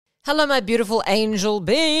Hello, my beautiful angel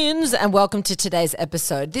beings, and welcome to today's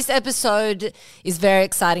episode. This episode is very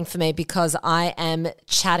exciting for me because I am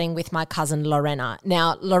chatting with my cousin Lorena.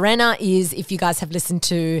 Now, Lorena is, if you guys have listened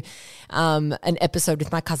to an episode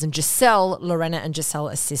with my cousin Giselle, Lorena and Giselle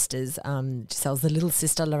are sisters. Giselle's the little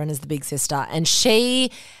sister, Lorena's the big sister, and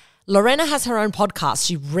Lorena has her own podcast.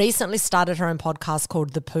 She recently started her own podcast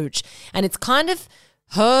called The Pooch, and it's kind of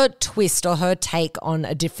her twist or her take on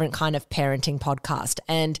a different kind of parenting podcast.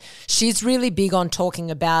 And she's really big on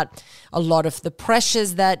talking about a lot of the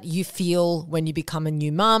pressures that you feel when you become a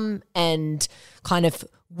new mum and kind of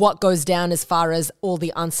what goes down as far as all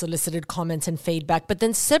the unsolicited comments and feedback. But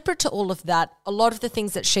then separate to all of that, a lot of the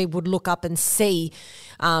things that she would look up and see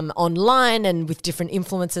online and with different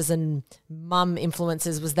influencers and mum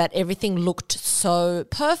influencers was that everything looked so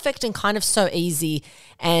perfect and kind of so easy,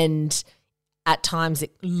 and at times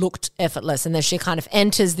it looked effortless. And then she kind of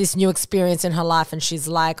enters this new experience in her life and she's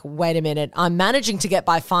like, wait a minute, I'm managing to get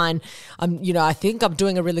by fine. I think I'm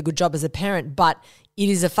doing a really good job as a parent, but it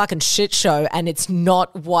is a fucking shit show and it's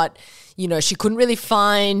not what, she couldn't really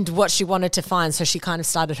find what she wanted to find. So she kind of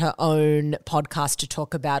started her own podcast to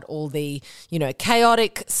talk about all the,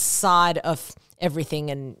 chaotic side of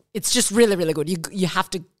everything. And it's just really, really good. You have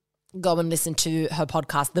to go and listen to her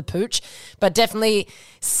podcast, The Pooch, but definitely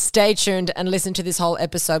stay tuned and listen to this whole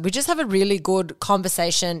episode. We just have a really good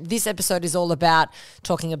conversation. This episode is all about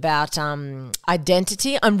talking about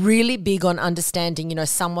identity. I'm really big on understanding,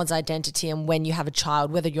 someone's identity, and when you have a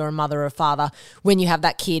child, whether you're a mother or a father, when you have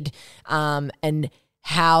that kid, and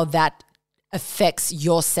how that affects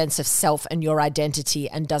your sense of self and your identity,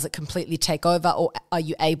 and does it completely take over, or are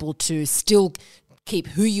you able to still keep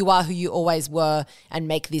who you are, who you always were, and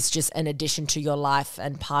make this just an addition to your life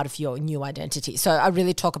and part of your new identity. So I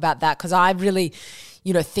really talk about that because I really,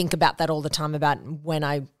 think about that all the time about when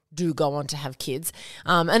I do go on to have kids.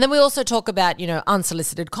 And then we also talk about,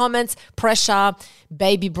 unsolicited comments, pressure,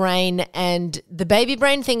 baby brain. And the baby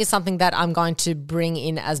brain thing is something that I'm going to bring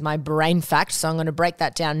in as my brain fact. So I'm going to break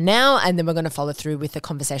that down now, and then we're going to follow through with the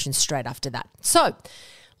conversation straight after that. So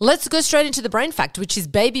let's go straight into the brain fact, which is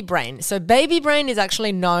baby brain. So baby brain is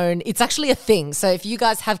actually known, it's actually a thing. So if you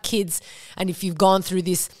guys have kids and if you've gone through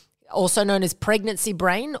this, also known as pregnancy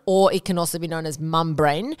brain, or it can also be known as mum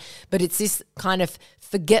brain, but it's this kind of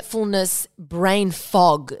forgetfulness, brain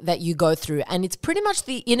fog that you go through. And it's pretty much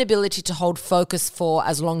the inability to hold focus for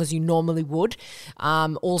as long as you normally would.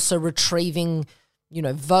 Also retrieving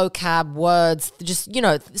vocab, words, just,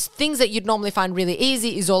 things that you'd normally find really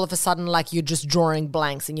easy is all of a sudden like you're just drawing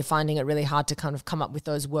blanks and you're finding it really hard to kind of come up with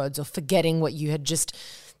those words, or forgetting what you had just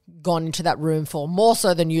gone into that room for, more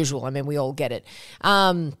so than usual. I mean, we all get it.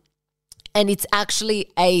 And it's actually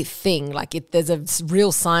a thing. There's a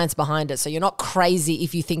real science behind it. So you're not crazy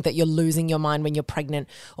if you think that you're losing your mind when you're pregnant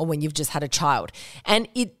or when you've just had a child. And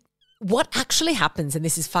what actually happens, and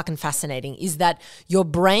this is fucking fascinating, is that your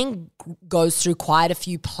brain goes through quite a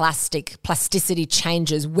few plasticity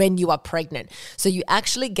changes when you are pregnant. So you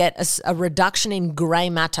actually get a reduction in gray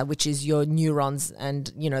matter, which is your neurons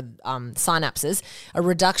and, synapses, a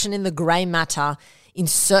reduction in the gray matter in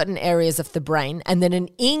certain areas of the brain, and then an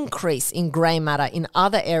increase in gray matter in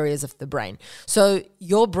other areas of the brain. So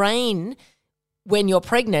your brain, when you're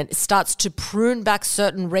pregnant, starts to prune back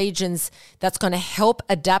certain regions that's going to help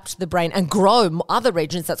adapt the brain, and grow other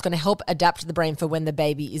regions that's going to help adapt the brain for when the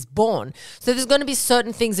baby is born. So there's going to be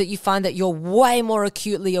certain things that you find that you're way more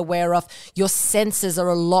acutely aware of. Your senses are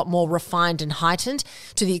a lot more refined and heightened,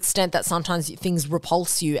 to the extent that sometimes things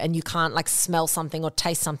repulse you and you can't smell something or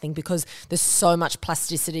taste something because there's so much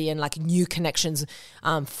plasticity and new connections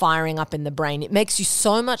firing up in the brain. It makes you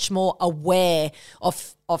so much more aware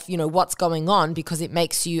of what's going on, because it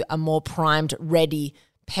makes you a more primed, ready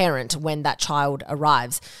parent when that child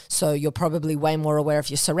arrives. So you're probably way more aware of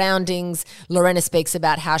your surroundings. Lorena speaks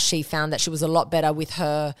about how she found that she was a lot better with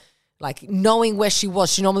her, knowing where she was.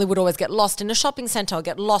 She normally would always get lost in a shopping center or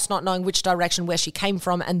get lost not knowing which direction where she came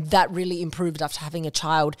from, and that really improved after having a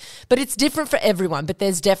child. But it's different for everyone, but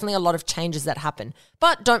there's definitely a lot of changes that happen.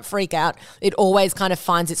 But don't freak out. It always kind of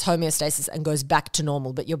finds its homeostasis and goes back to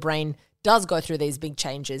normal, but your brain does go through these big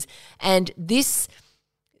changes. And this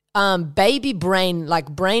baby brain,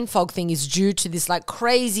 brain fog thing, is due to this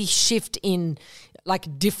crazy shift in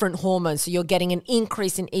different hormones. So you're getting an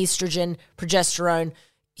increase in estrogen, progesterone,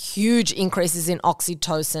 huge increases in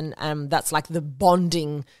oxytocin. That's the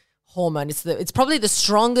bonding hormone. It's probably the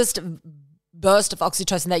strongest burst of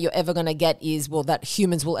oxytocin that you're ever going to get that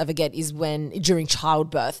humans will ever get is during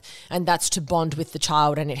childbirth, and that's to bond with the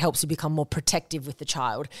child, and it helps you become more protective with the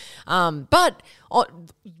child. But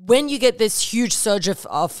when you get this huge surge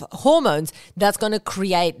of hormones, that's going to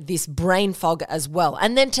create this brain fog as well.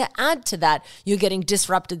 And then to add to that, you're getting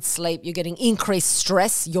disrupted sleep, you're getting increased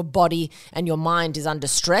stress. Your body and your mind is under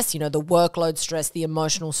stress, the workload stress, the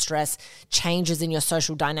emotional stress, changes in your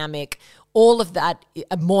social dynamic, all of that,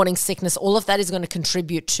 morning sickness, all of that is going to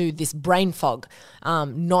contribute to this brain fog,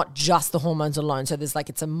 not just the hormones alone. So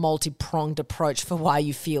it's a multi-pronged approach for why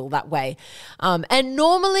you feel that way. And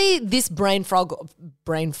normally this brain fog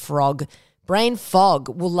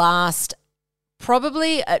will last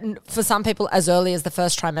probably for some people as early as the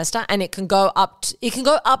first trimester, and it can go up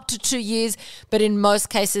to 2 years, but in most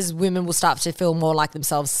cases women will start to feel more like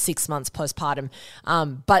themselves 6 months postpartum.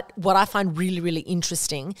 But what I find really, really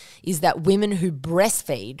interesting is that women who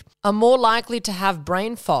breastfeed are more likely to have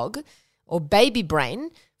brain fog or baby brain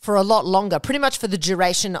for a lot longer, pretty much for the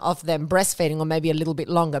duration of them breastfeeding, or maybe a little bit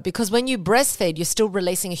longer. Because when you breastfeed, you're still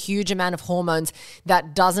releasing a huge amount of hormones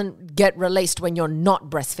that doesn't get released when you're not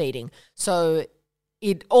breastfeeding. So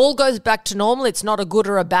it all goes back to normal. It's not a good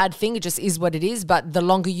or a bad thing. It just is what it is. But the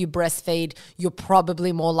longer you breastfeed, you're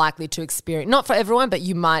probably more likely to experience, not for everyone, but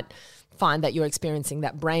you might find that you're experiencing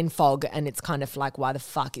that brain fog, and it's kind of like, why the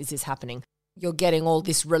fuck is this happening? You're getting all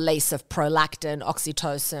this release of prolactin,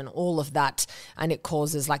 oxytocin, all of that, and it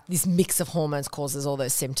causes this mix of hormones causes all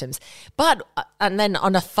those symptoms. But, and then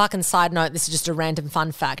on a fucking side note, this is just a random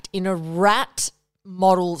fun fact. In a rat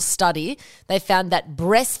model study, they found that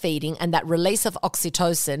breastfeeding and that release of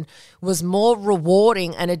oxytocin was more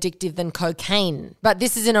rewarding and addictive than cocaine. But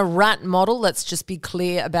this is in a rat model. Let's just be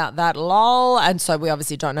clear about that, lol. And so we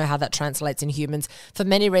obviously don't know how that translates in humans for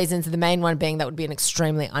many reasons. The main one being that would be an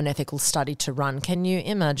extremely unethical study to run. Can you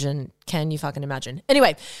imagine? Can you fucking imagine?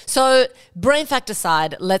 Anyway, so brain fact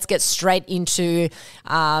aside, let's get straight into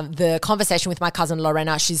the conversation with my cousin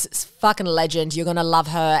Lorena. She's fucking legend. You're going to love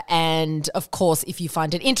her. And of course, if you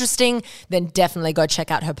find it interesting, then definitely go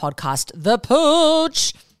check out her podcast, The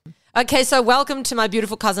Pooch. Okay, so welcome to my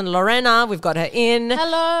beautiful cousin Lorena. We've got her in.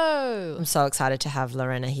 Hello. I'm so excited to have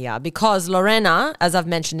Lorena here because Lorena, as I've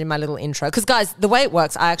mentioned in my little intro, because guys, the way it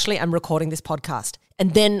works, I actually am recording this podcast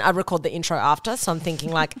and then I record the intro after. So I'm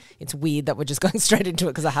thinking it's weird that we're just going straight into it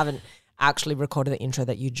because I haven't actually recorded the intro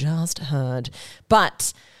that you just heard.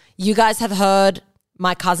 But you guys have heard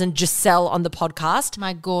my cousin Giselle on the podcast.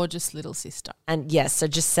 My gorgeous little sister. And yes, so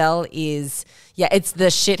Giselle is, it's the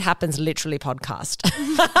Shit Happens Literally podcast.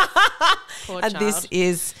 Poor and child. this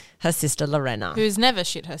is her sister Lorena. Who's never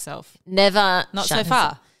shit herself. Never. Not so herself.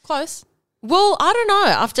 far. Close. Well, I don't know.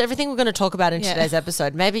 After everything we're going to talk about in today's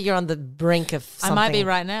episode, maybe you're on the brink of something. I might be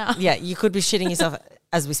right now. Yeah, you could be shitting yourself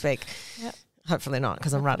as we speak. Yep. Hopefully not,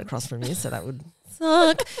 because I'm right across from you, so that would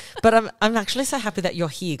suck. But I'm actually so happy that you're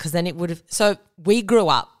here, because then it would have. So we grew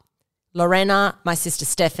up, Lorena, my sister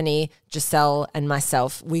Stephanie, Giselle, and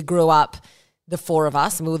myself. We grew up, the four of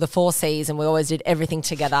us, and we were the 4 C's, and we always did everything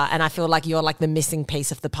together. And I feel like you're like the missing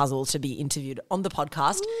piece of the puzzle to be interviewed on the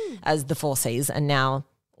podcast as the 4 C's, and now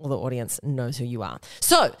all the audience knows who you are.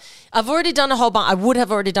 So I've already done I would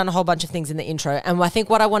have already done a whole bunch of things in the intro. And I think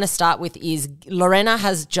what I want to start with is Lorena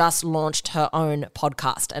has just launched her own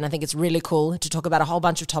podcast. And I think it's really cool to talk about a whole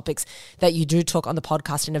bunch of topics that you do talk on the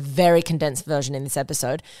podcast in a very condensed version in this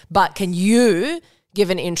episode. But can you give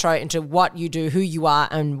an intro into what you do, who you are,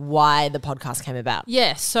 and why the podcast came about?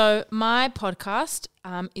 Yeah, so my podcast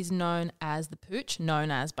is known as The Pooch, known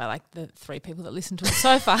as by like the 3 people that listen to it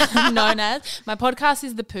so far, known as. My podcast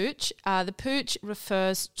is The Pooch. The Pooch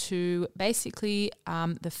refers to basically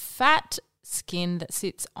the fat skin that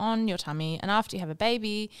sits on your tummy, and after you have a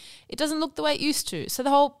baby, it doesn't look the way it used to. So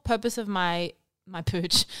the whole purpose of my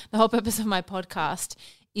pooch, the whole purpose of my podcast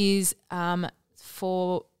is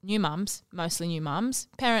for new mums, mostly new mums,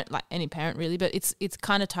 like any parent really, but it's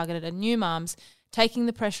kind of targeted at new mums, taking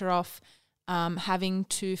the pressure off, having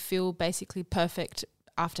to feel basically perfect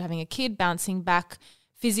after having a kid, bouncing back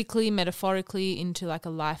physically, metaphorically into like a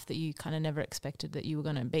life that you kind of never expected that you were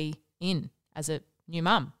going to be in as a new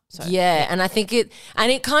mum. So yeah, and I think it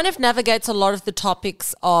kind of navigates a lot of the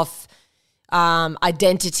topics of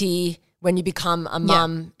identity when you become a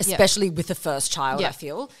mum, especially with the first child. I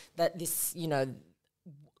feel that this,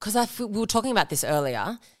 because we were talking about this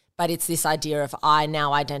earlier, but it's this idea of I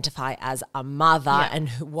now identify as a mother and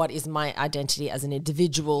what is my identity as an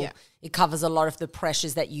individual. Yeah. It covers a lot of the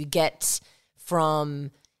pressures that you get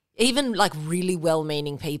from even like really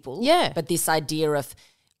well-meaning people. Yeah. But this idea of,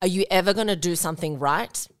 are you ever going to do something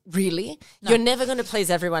right? Really? No. You're never going to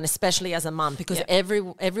please everyone, especially as a mum, because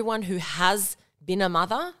everyone who has been a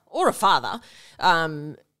mother or a father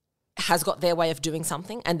has got their way of doing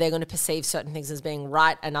something, and they're going to perceive certain things as being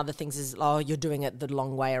right and other things as, oh, you're doing it the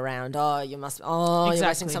long way around. Oh, you're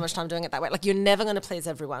wasting so much time doing it that way. Like, you're never going to please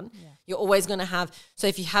everyone. Yeah. You're always going to have, so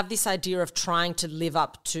if you have this idea of trying to live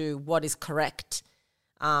up to what is correct,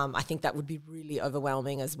 I think that would be really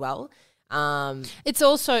overwhelming as well. It's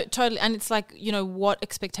also totally, and it's like, you know, what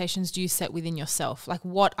expectations do you set within yourself? Like,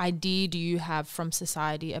 what idea do you have from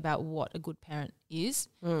society about what a good parent is?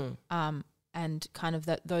 And kind of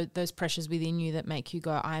those pressures within you that make you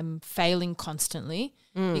go, I'm failing constantly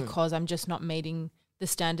because I'm just not meeting the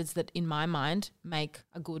standards that in my mind make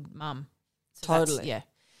a good mum. So totally. Yeah.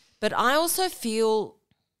 But I also feel,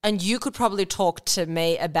 and you could probably talk to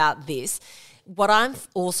me about this, what I'm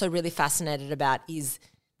also really fascinated about is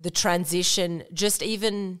the transition, just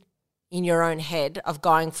even in your own head, of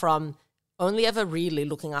going from only ever really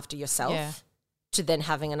looking after yourself to then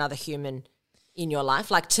having another human in your life.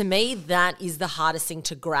 Like, to me, that is the hardest thing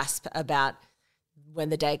to grasp about when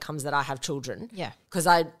the day comes that I have children. Yeah. Because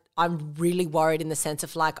I'm really worried in the sense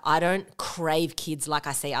of, like, I don't crave kids like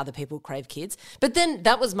I see other people crave kids. But then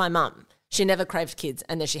that was my mum. She never craved kids,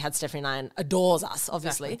 and then she had Stephanie and I and adores us,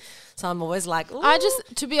 obviously. Exactly. So I'm always like, ooh.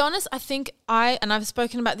 To be honest, I think and I've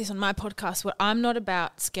spoken about this on my podcast, where I'm not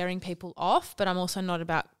about scaring people off, but I'm also not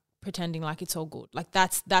about pretending like it's all good. Like,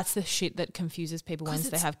 that's the shit that confuses people once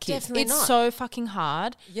they have kids. It's so fucking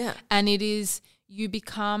hard. Yeah. And it is, you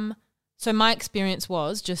become, so my experience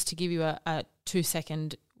was, just to give you a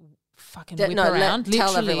 2-second fucking whip around. Literally,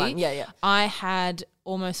 tell everyone. Yeah. I had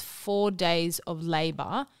almost 4 days of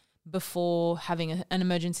labour before having an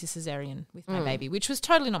emergency cesarean with my baby, which was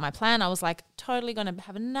totally not my plan. I was like, totally going to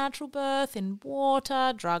have a natural birth in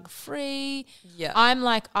water, drug-free. Yeah. I'm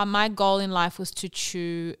like, my goal in life was to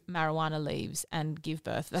chew marijuana leaves and give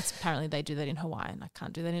birth. That's apparently they do that in Hawaii, and I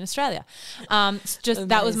can't do that in Australia. It's just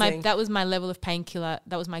that was my level of painkiller.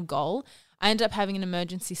 That was my goal. I ended up having an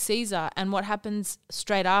emergency Caesar, and what happens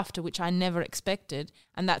straight after, which I never expected,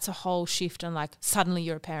 and that's a whole shift on, like, suddenly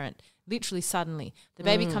you're a parent. Literally suddenly. The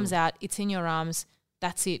baby comes out, it's in your arms,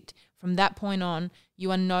 that's it. From that point on,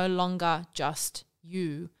 you are no longer just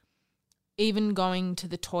you. Even going to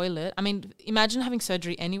the toilet. I mean, imagine having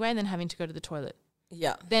surgery anyway and then having to go to the toilet.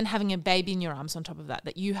 Yeah. Then having a baby in your arms on top of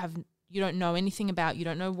that you don't know anything about, you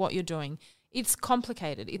don't know what you're doing. It's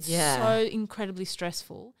complicated. It's so incredibly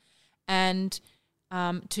stressful. And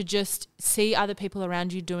to just see other people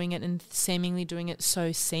around you doing it and seemingly doing it so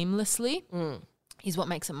seamlessly is what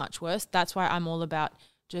makes it much worse. That's why I'm all about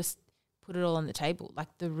just put it all on the table. Like,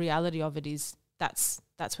 the reality of it is that's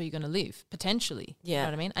where you're going to live, potentially. Yeah. You know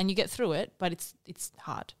what I mean? And you get through it, but it's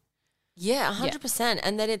hard. Yeah, 100%.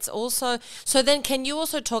 And then it's also, so then can you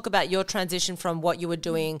also talk about your transition from what you were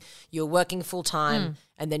doing, you were working full-time,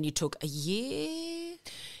 and then you took a year?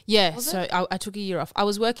 Yeah, so I took a year off. I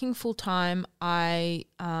was working full-time. I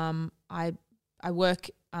work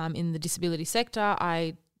in the disability sector.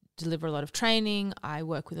 I deliver a lot of training. I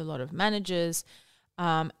work with a lot of managers,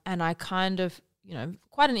 and I kind of, you know,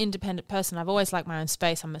 quite an independent person. I've always liked my own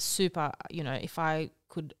space. I'm a super, you know, if I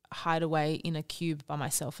could hide away in a cube by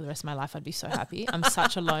myself for the rest of my life, I'd be so happy. I'm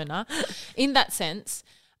such a loner in that sense.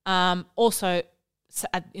 Also,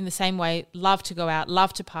 in the same way, love to go out,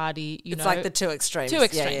 love to party. It's like the two extremes.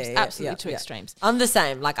 Absolutely two extremes. I'm the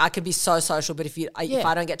same. Like, I could be so social, but if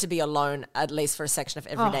I don't get to be alone at least for a section of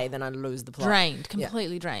every day, then I lose the plot.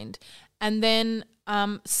 Completely drained. And then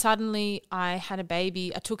suddenly I had a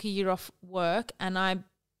baby. I took a year off work, and I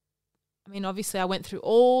mean, obviously I went through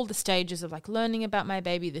all the stages of, like, learning about my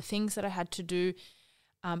baby, the things that I had to do,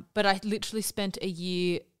 but I literally spent a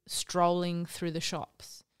year strolling through the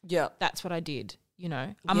shops. Yeah. That's what I did. You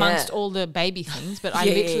know, amongst all the baby things, but I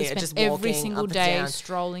literally spent every single day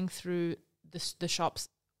strolling through the shops,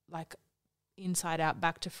 like, inside out,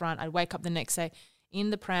 back to front. I'd wake up the next day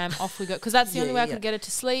in the pram, off we go, because that's the only way I could get her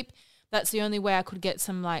to sleep. That's the only way I could get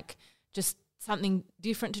some, like, just something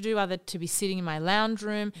different to do, other to be sitting in my lounge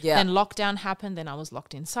room. Yeah. Then lockdown happened, then I was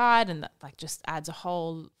locked inside, and that, like, just adds a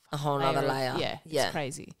whole other layer. It's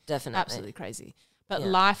crazy. Definitely. Absolutely crazy. But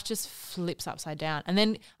life just flips upside down. And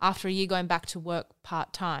then after a year going back to work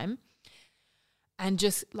part-time, and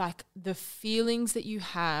just, like, the feelings that you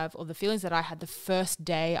have, or the feelings that I had the first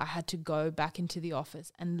day I had to go back into the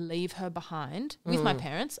office and leave her behind with my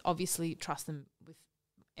parents, obviously trust them with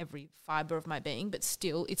every fibre of my being, but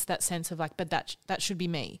still it's that sense of, like, but that should be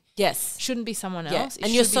me. Yes. Shouldn't be someone else.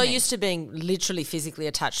 And you're so used to being literally physically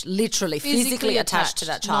attached to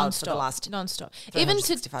that child non-stop, for the last non-stop. Even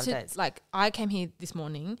to days. Like, I came here this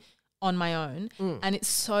morning, on my own. And it's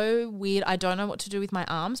so weird. I don't know what to do with my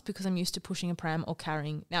arms because I'm used to pushing a pram or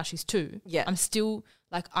carrying. Now she's 2. Yeah. I'm still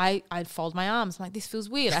like, I'd fold my arms. I'm like, this feels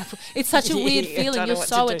weird. It's such a weird feeling. You're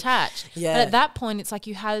so attached. Yeah. But at that point, it's like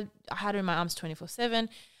I had her in my arms 24/7.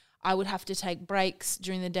 I would have to take breaks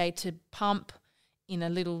during the day to pump in a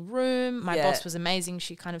little room. My boss was amazing.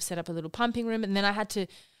 She kind of set up a little pumping room, and then I had to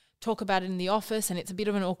talk about it in the office, and it's a bit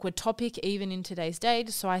of an awkward topic even in today's day.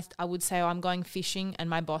 So I would say, I'm going fishing, and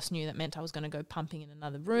my boss knew that meant I was going to go pumping in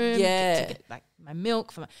another room to get like my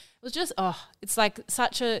milk. It was just, it's like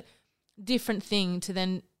such a different thing to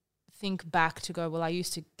then think back to go, well, I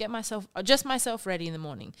used to get myself ready in the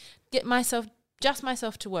morning, just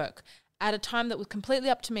myself to work at a time that was completely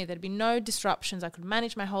up to me. There'd be no disruptions. I could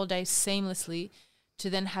manage my whole day seamlessly, to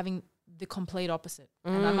then having the complete opposite.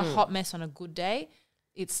 And I'm a hot mess on a good day.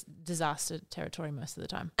 It's disaster territory most of the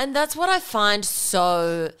time. And that's what I find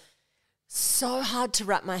so hard to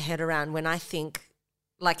wrap my head around when I think,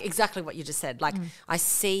 like exactly what you just said. Like I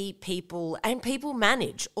see people, and people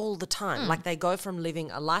manage all the time. Like they go from living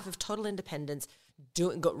a life of total independence,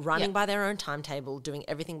 running by their own timetable, doing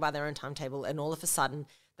everything by their own timetable, and all of a sudden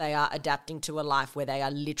they are adapting to a life where they are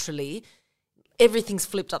literally – everything's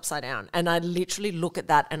flipped upside down. And I literally look at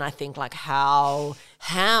that and I think like how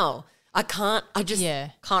I just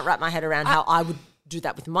can't wrap my head around how I would do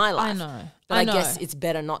that with my life. I know. But I guess it's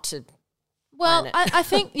better not to Well, plan it. I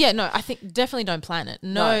think, I think definitely don't plan it.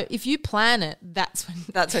 No, if you plan it, that's when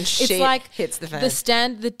shit like hits the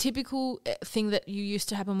fan. The typical thing that used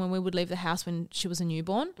to happen when we would leave the house when she was a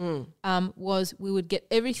newborn was we would get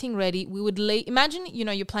everything ready. We would leave. Imagine,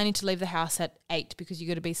 you're planning to leave the house at 8 because you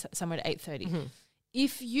got to be somewhere at 8:30.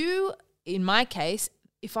 If you, in my case,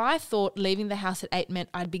 if I thought leaving the house at 8 meant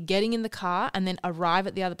I'd be getting in the car and then arrive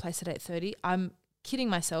at the other place at 8:30, I'm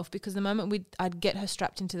kidding myself, because the moment I'd get her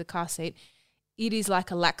strapped into the car seat, it is like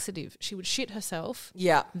a laxative. She would shit herself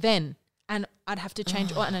then, and I'd have to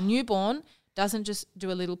change. And a newborn doesn't just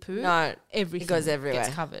do a little poo. No, everything goes everywhere.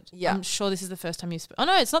 Gets covered. Yeah. I'm sure this is the first time you've spoken. Oh,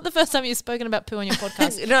 no, it's not the first time you've spoken about poo on your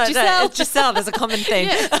podcast. No, it's Giselle. There's a common theme.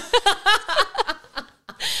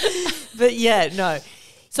 But no.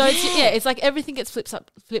 So it's like everything gets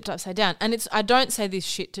flipped upside down. And I don't say this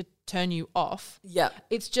shit to turn you off. Yeah.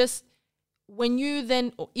 It's just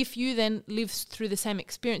if you then live through the same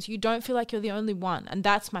experience, you don't feel like you're the only one. And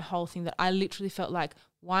that's my whole thing, that I literally felt like,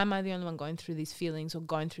 why am I the only one going through these feelings or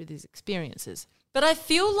going through these experiences? But I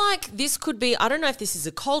feel like this could be, I don't know if this is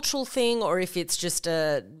a cultural thing or if it's just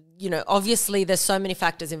obviously there's so many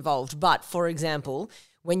factors involved. But for example,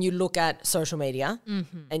 when you look at social media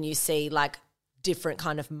and you see like different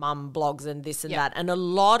kind of mum blogs and this and that, and a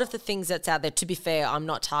lot of the things that's out there, to be fair, I'm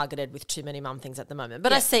not targeted with too many mum things at the moment,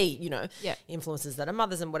 but I see, influencers that are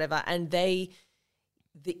mothers and whatever, and the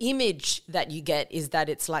image that you get is that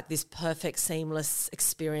it's like this perfect seamless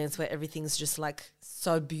experience where everything's just like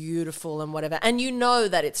so beautiful and whatever, and you know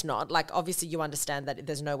that it's not. Like obviously you understand that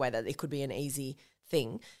there's no way that it could be an easy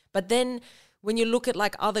thing, but then when you look at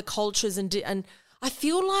like other cultures and I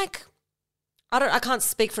feel like I can't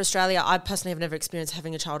speak for Australia. I personally have never experienced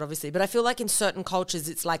having a child, obviously, but I feel like in certain cultures,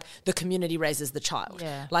 it's like the community raises the child.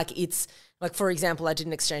 Yeah. Like it's like, for example, I did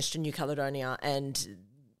an exchange to New Caledonia, and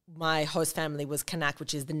my host family was Kanak,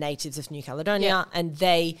 which is the natives of New Caledonia, and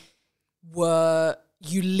you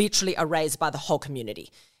literally are raised by the whole community,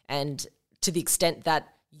 and to the extent that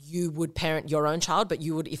you would parent your own child, but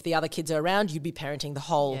you would, if the other kids are around, you'd be parenting the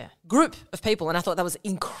whole group of people. And I thought that was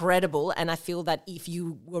incredible. And I feel that if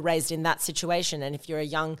you were raised in that situation, and if you're a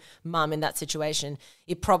young mum in that situation,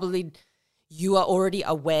 you are already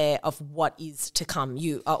aware of what is to come.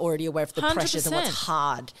 You are already aware of the 100%. Pressures and what's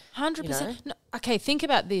hard. 100%. No, okay, think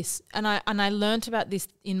about this. And I learnt about this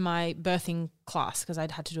in my birthing class, because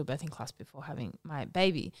I'd had to do a birthing class before having my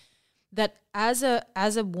baby. That as a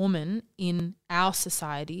woman in our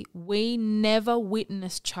society, we never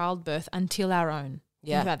witness childbirth until our own.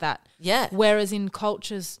 Yeah. Think about that. Yeah. Whereas in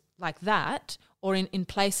cultures like that, or in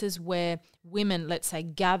places where women, let's say,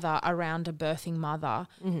 gather around a birthing mother,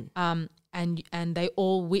 and they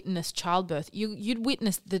all witness childbirth, you'd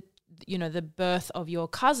witness the birth of your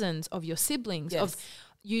cousins, of your siblings,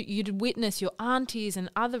 you'd witness your aunties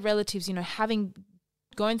and other relatives,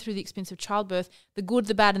 going through the experience of childbirth, the good,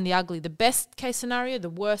 the bad, and the ugly, the best case scenario, the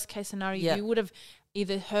worst case scenario. You would have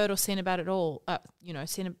either heard or seen about it all,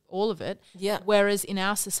 seen all of it. Yeah. Whereas in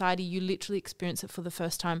our society, you literally experience it for the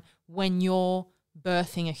first time when you're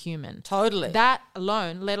birthing a human. Totally. That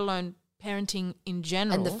alone, let alone parenting in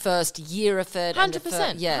general. And the first year of it.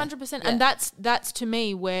 100%. 100%. And that's to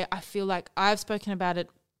me where I feel like I've spoken about it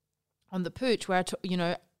on the Pooch, where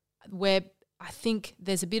where I think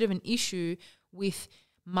there's a bit of an issue with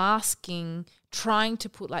masking, trying to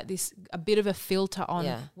put like this, a bit of a filter on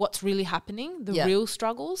what's really happening, the real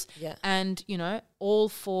struggles. Yeah. And, you know, all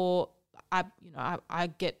for, I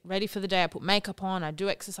get ready for the day, I put makeup on, I do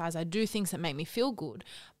exercise, I do things that make me feel good,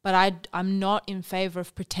 but I'm not in favor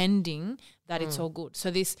of pretending that it's all good.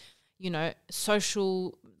 So this, you know,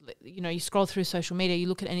 social, you know, you scroll through social media, you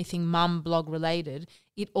look at anything mum blog related,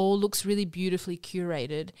 it all looks really beautifully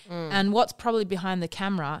curated. And what's probably behind the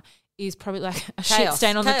camera is probably like a shit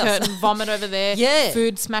stain on the curtain, vomit over there,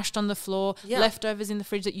 food smashed on the floor, leftovers in the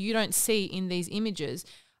fridge that you don't see in these images.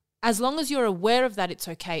 As long as you're aware of that, it's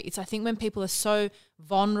okay. It's, I think, when people are so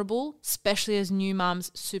vulnerable, especially as new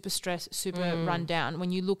mums, super stressed, super run down,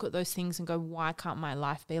 when you look at those things and go, why can't my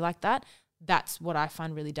life be like that? That's what I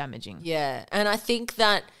find really damaging. Yeah. And I think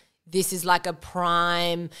that this is like a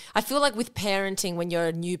prime, I feel like with parenting, when you're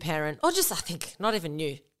a new parent, or just I think not even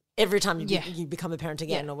new, every time you become a parent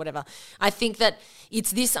again or whatever, I think that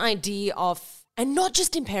it's this idea of, and not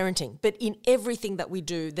just in parenting, but in everything that we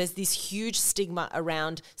do, there's this huge stigma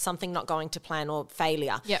around something not going to plan or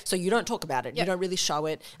failure. Yep. So you don't talk about it. You don't really show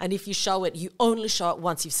it. And if you show it, you only show it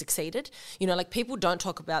once you've succeeded. You know, like people don't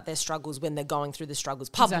talk about their struggles when they're going through the struggles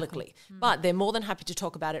publicly. Exactly. But they're more than happy to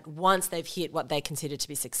talk about it once they've hit what they consider to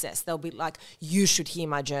be success. They'll be like, you should hear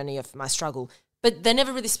my journey of my struggle. But they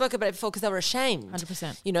never really spoke about it before because they were ashamed,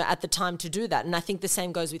 100%. You know, at the time to do that. And I think the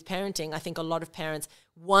same goes with parenting. I think a lot of parents,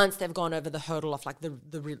 once they've gone over the hurdle of like I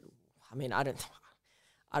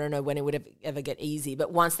don't know when it would ever get easy,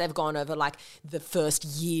 but once they've gone over like the first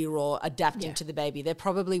year or adapting to the baby, they're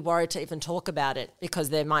probably worried to even talk about it because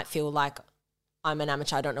they might feel like I'm an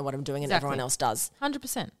amateur, I don't know what I'm doing and everyone else does.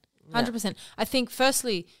 100%. 100%. I think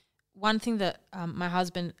firstly, one thing that my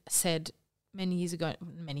husband said many years ago,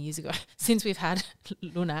 since we've had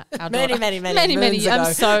Luna, our daughter, many.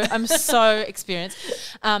 I'm so experienced.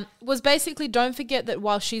 Was basically, don't forget that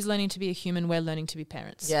while she's learning to be a human, we're learning to be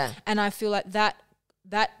parents. Yeah, and I feel like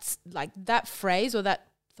that's like that phrase or that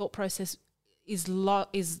thought process is long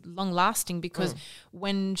lasting because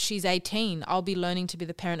when she's 18, I'll be learning to be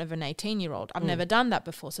the parent of an 18-year-old. I've never done that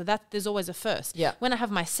before, so that there's always a first. Yeah. When I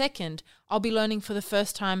have my second, I'll be learning for the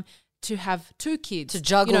first time to have two kids, to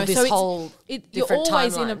juggle this whole you're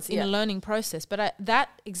always timelines. in a learning process. But that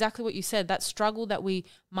exactly what you said, that struggle that we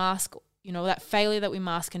mask, you know, that failure that we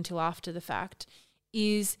mask until after the fact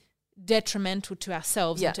is detrimental to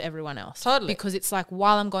ourselves and to everyone else. Totally. Because it's like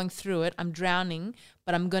while I'm going through it, I'm drowning,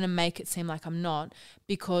 but I'm going to make it seem like I'm not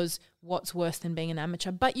because what's worse than being an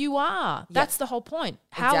amateur? But you are. That's the whole point.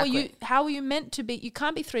 How are you meant to be? You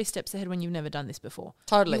can't be 3 steps ahead when you've never done this before.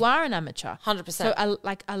 Totally. You are an amateur. 100%. So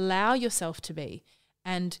allow yourself to be.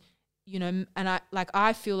 And you know, and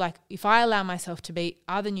I feel like if I allow myself to be,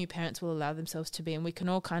 other new parents will allow themselves to be, and we can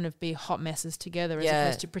all kind of be hot messes together as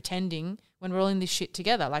opposed to pretending when we're all in this shit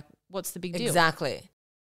together. Like, what's the big deal? Exactly.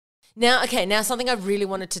 Now something I really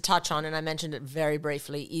wanted to touch on, and I mentioned it very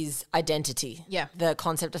briefly, is identity. Yeah. The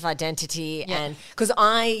concept of identity. Yeah. And because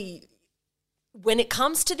when it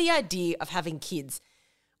comes to the idea of having kids,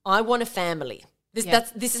 I want a family.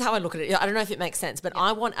 This is how I look at it. I don't know if it makes sense, but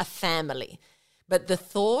I want a family. But the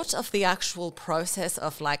thought of the actual process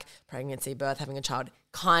of like pregnancy, birth, having a child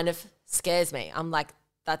kind of scares me. I'm like,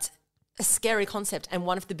 that's a scary concept. And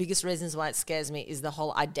one of the biggest reasons why it scares me is the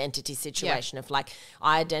whole identity situation of like,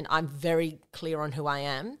 I'm very clear on who I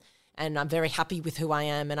am and I'm very happy with who I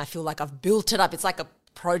am. And I feel like I've built it up. It's like a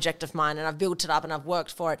project of mine and I've built it up and I've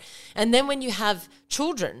worked for it. And then when you have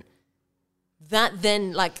children, that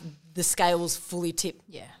then like the scales fully tip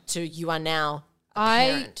to you are now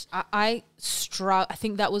parent. I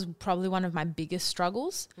think that was probably one of my biggest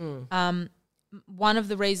struggles. One of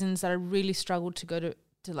the reasons that I really struggled to go to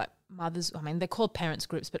like mothers, I mean, they're called parents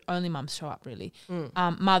groups, but only mums show up really.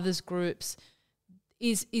 Mothers groups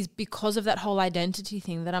is because of that whole identity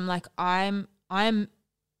thing that I'm like, I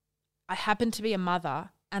happen to be a mother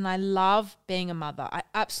and I love being a mother. I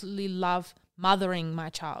absolutely love mothering my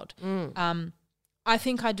child. I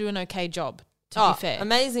think I do an okay job. To be fair.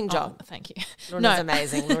 Amazing job. Oh, thank you. Luna's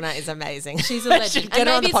amazing. Luna is amazing. She's a legend. Get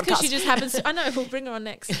her on the podcast. Because she just happens to, I know, we'll bring her on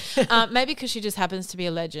next. Maybe because she just happens to be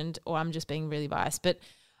a legend, or I'm just being really biased. But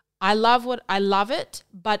I love it,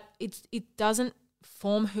 but it doesn't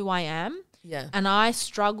form who I am. Yeah. And I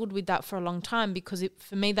struggled with that for a long time because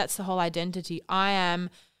for me, that's the whole identity. I am,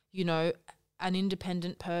 you know, an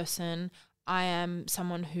independent person. I am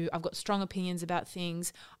someone who I've got strong opinions about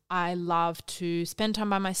things. I love to spend time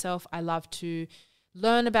by myself. I love to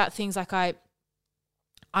learn about things. Like I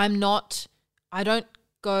don't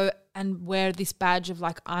go and wear this badge of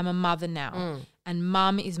like, I'm a mother now and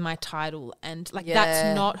mum is my title. And like,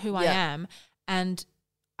 that's not who I am. And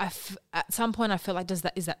at some point I feel like,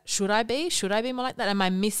 should I be more like that? Am I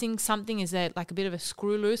missing something? Is there like a bit of a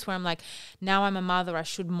screw loose where I'm like, now I'm a mother, I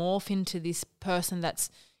should morph into this person that's,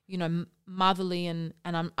 you know, motherly and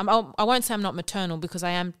I won't say I'm not maternal because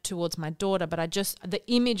I am towards my daughter, but the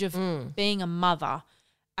image of being a mother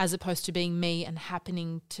as opposed to being me and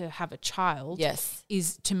happening to have a child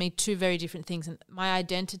is to me two very different things. And my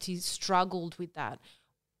identity struggled with that.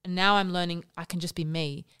 And now I'm learning I can just be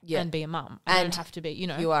me and be a mum. I don't have to be, you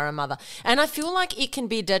know. You are a mother. And I feel like it can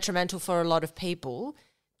be detrimental for a lot of people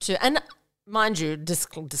and mind you,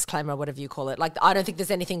 disclaimer, whatever you call it, like I don't think there's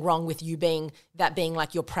anything wrong with you being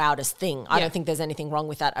like your proudest thing. I don't think there's anything wrong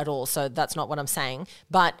with that at all. So that's not what I'm saying.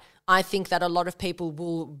 But I think that a lot of people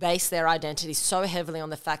will base their identity so heavily on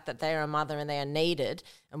the fact that they are a mother and they are needed,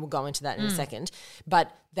 and we'll go into that in a second,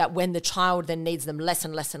 but that when the child then needs them less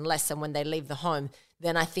and less and less, and when they leave the home,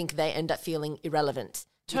 then I think they end up feeling irrelevant.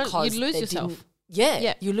 Totally. You'd lose yourself.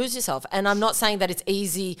 Yeah, you lose yourself. And I'm not saying that it's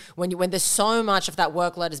easy when there's so much of that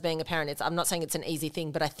workload as being a parent. I'm not saying it's an easy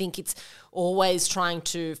thing, but I think it's always trying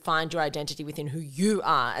to find your identity within who you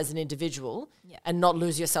are as an individual and not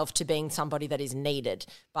lose yourself to being somebody that is needed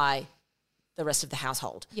by the rest of the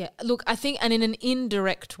household. Yeah, look, I think, and in an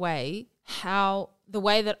indirect way, the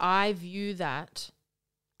way that I view that,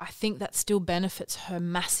 I think that still benefits her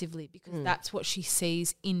massively because that's what she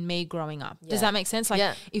sees in me growing up. Does that make sense?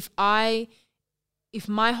 Like if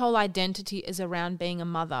my whole identity is around being a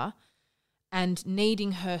mother and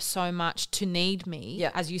needing her so much to need me,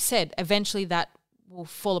 as you said, eventually that will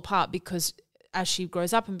fall apart because as she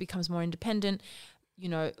grows up and becomes more independent, you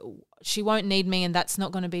know, she won't need me and that's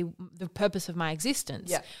not going to be the purpose of my existence.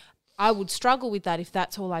 Yeah. I would struggle with that if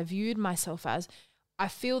that's all I viewed myself as. I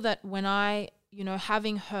feel that when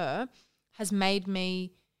having her has made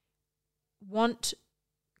me want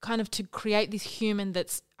kind of to create this human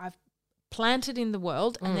that's I've planted in the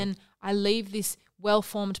world and then I leave this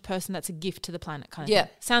well-formed person that's a gift to the planet kind of thing.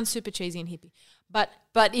 Sounds super cheesy and hippie. But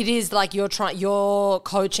it is like you're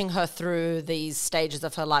coaching her through these stages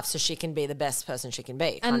of her life so she can be the best person she can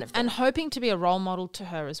be. And hoping to be a role model to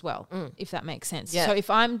her as well, if that makes sense. Yeah. So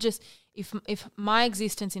if my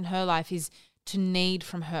existence in her life is to need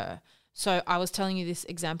from her. So I was telling you this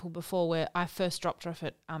example before where I first dropped her off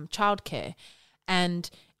at childcare, and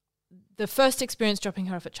the first experience dropping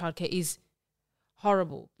her off at childcare is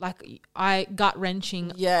horrible. Like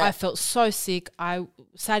gut-wrenching. Yeah. I felt so sick. I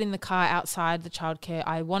sat in the car outside the childcare.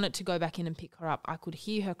 I wanted to go back in and pick her up. I could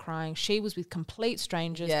hear her crying. She was with complete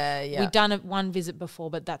strangers. Yeah. We'd done one visit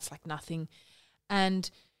before, but that's like nothing.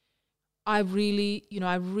 And I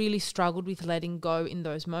really struggled with letting go in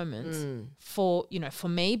those moments for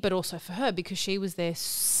me, but also for her because she was there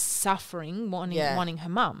suffering, wanting her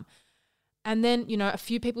mum. And then, a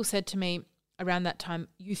few people said to me around that time,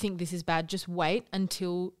 you think this is bad, just wait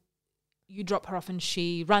until you drop her off and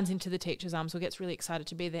she runs into the teacher's arms or gets really excited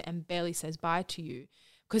to be there and barely says bye to you,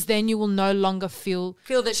 because then you will no longer feel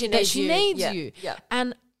that she needs you. Yeah.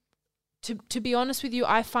 And to be honest with you,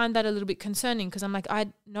 I find that a little bit concerning because I'm like, I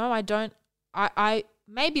don't.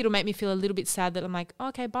 Maybe it'll make me feel a little bit sad that I'm like,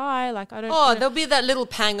 okay, bye. Like I don't. There'll be that little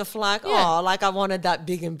pang of like, like I wanted that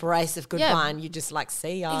big embrace of goodbye, and you just like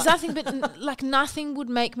see ya. Exactly, but like nothing would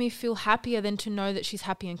make me feel happier than to know that she's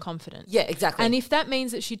happy and confident. Yeah, exactly. And if that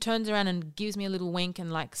means that she turns around and gives me a little wink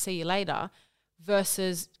and like, see you later,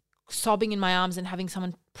 versus sobbing in my arms and having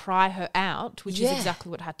someone pry her out, which is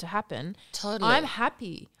exactly what had to happen. Totally. I'm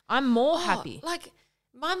happy. I'm more happy. Like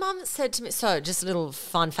my mum said to me, so just a little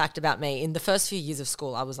fun fact about me, in the first few years of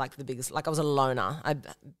school, I was like the biggest, like I was a loner.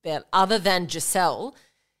 Other than Giselle,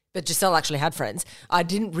 but Giselle actually had friends, I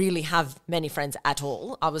didn't really have many friends at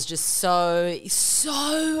all. I was just so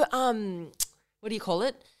what do you call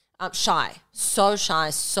it? Shy. So shy,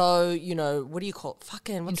 so, what do you call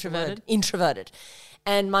it? Introverted.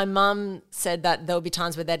 And my mum said that there would be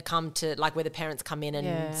times where they'd come to, like where the parents come in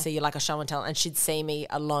and see like a show and tell, and she'd see me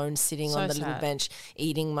alone sitting on the little bench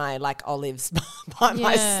eating my like olives by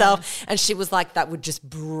myself. And she was like, that would just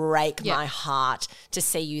break my heart to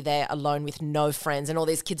see you there alone with no friends and all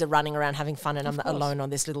these kids are running around having fun and I'm alone on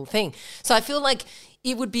this little thing. So I feel like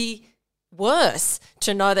it would be worse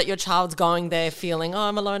to know that your child's going there feeling,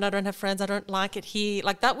 I'm alone, I don't have friends, I don't like it here.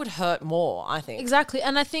 Like that would hurt more, I think. Exactly.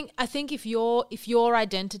 And I think if your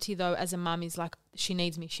identity though as a mum is like, she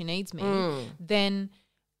needs me, then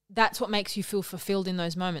that's what makes you feel fulfilled in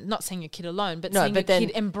those moments. Not seeing your kid alone, but seeing your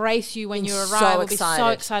kid embrace you when you arrive or be so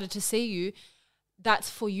excited to see you. That's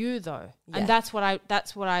for you though. Yeah. And that's what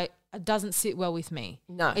I it doesn't sit well with me.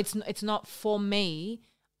 No. It's not for me.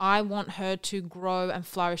 I want her to grow and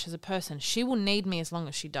flourish as a person. She will need me as long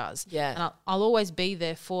as she does. Yeah. And I'll always be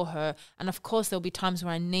there for her. And of course, there'll be times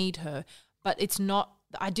where I need her, but it's not,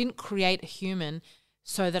 I didn't create a human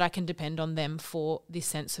so that I can depend on them for this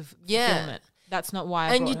sense of fulfillment. That's not why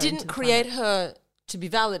I And brought you her didn't into the create planet. her to be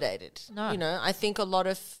validated. No. You know, I think a lot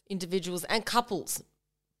of individuals and couples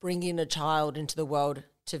bring in a child into the world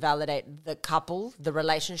to validate the couple, the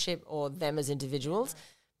relationship, or them as individuals,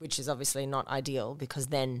 which is obviously not ideal, because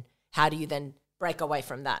then how do you then break away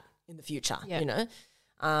from that in the future, you know?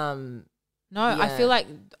 I feel like,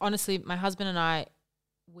 honestly, my husband and I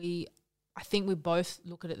think we both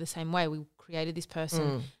look at it the same way. We created this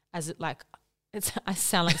person as it like, I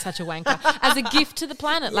sound like such a wanker, as a gift to the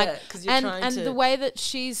planet. Yeah, 'cause you're trying to- the way that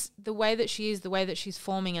she is, the way that she's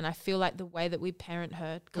forming, and I feel like the way that we parent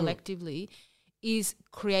her collectively is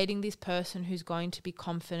creating this person who's going to be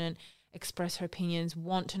confident, express her opinions,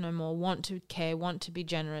 want to know more, want to care, want to be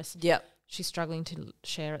generous. Yep. She's struggling to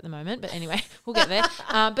share at the moment, but anyway, we'll get there.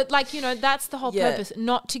 But like, you know, that's the whole purpose,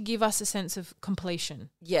 not to give us a sense of completion.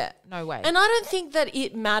 Yeah. No way. And I don't think that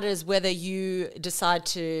it matters whether you decide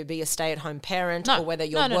to be a stay-at-home parent or whether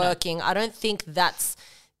you're working. No. I don't think that's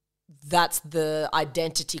the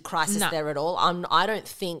identity crisis there at all. I don't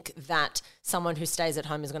think that someone who stays at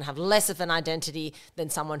home is going to have less of an identity than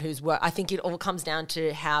someone who's work. I think it all comes down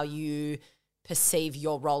to how you perceive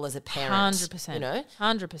your role as a parent. 100%. You know?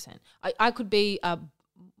 100%. I could be a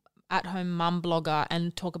at-home mum blogger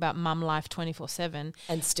and talk about mum life 24/7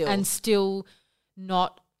 and still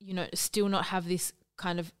not, you know, still not have this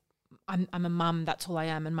kind of I'm a mum, that's all I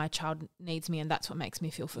am, and my child needs me, and that's what makes me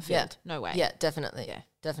feel fulfilled. Yeah. No way. Yeah, definitely. Yeah,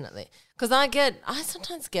 definitely. Because I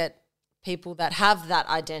sometimes get people that have that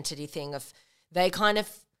identity thing of they kind of,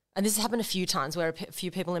 and this has happened a few times where a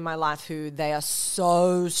few people in my life who they are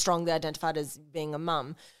so strongly identified as being a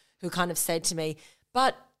mum, who kind of said to me,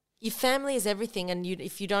 but your family is everything, and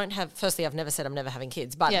if you don't have, firstly, I've never said I'm never having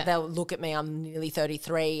kids, but they'll look at me, I'm nearly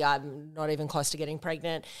 33, I'm not even close to getting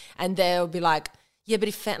pregnant, and they'll be like, yeah, but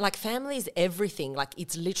if family is everything, like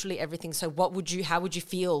it's literally everything. So how would you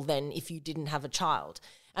feel then if you didn't have a child?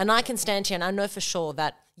 And I can stand here and I know for sure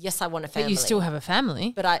that, yes, I want a family. But you still have a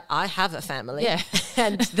family. But I have a family. Yeah.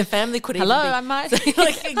 And the family could even Hello, be. I might.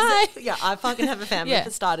 Hi. Yeah, I fucking have a family Yeah.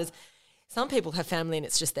 for starters. Some people have family and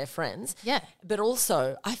it's just their friends. Yeah. But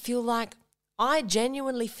also I feel like I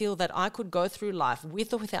genuinely feel that I could go through life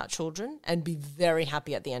with or without children and be very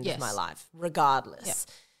happy at the end of my life, regardless.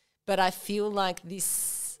 Yeah. But I feel like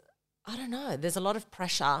I don't know, there's a lot of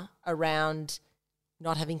pressure around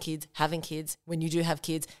not having kids, having kids, when you do have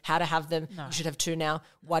kids, how to have them. No. You should have 2 now.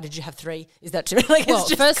 Why did you have 3? Is that too many? Like, well,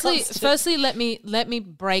 firstly, let me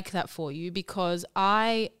break that for you, because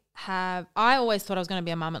I always thought I was going to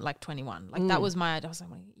be a mum at like 21. Like that was I was like,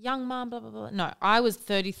 young mum, blah, blah, blah. No, I was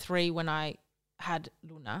 33 when I had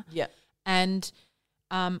Luna. Yeah. And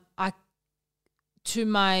to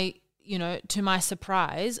my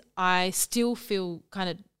surprise, I still feel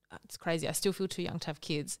it's crazy. I still feel too young to have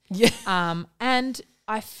kids. Yeah. And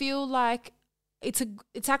I feel like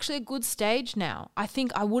it's actually a good stage now. I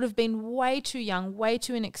think I would have been way too young, way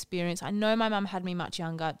too inexperienced. I know my mum had me much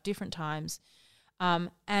younger at different times.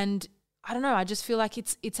 And I don't know, I just feel like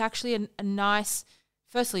it's actually a nice,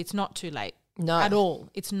 firstly, it's not too late. No. At all.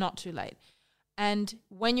 It's not too late. And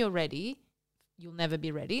when you're ready, you'll never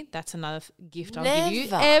be ready. That's another gift I'll give you.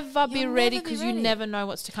 Ever be ready, because you never know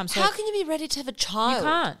what's to come. So how can you be ready to have a child? You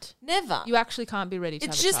can't. Never. You actually can't be ready to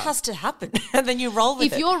have a child. It just has to happen and then you roll with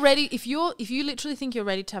it. If you're ready, if you literally think you're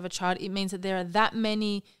ready to have a child, it means that there are that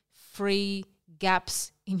many free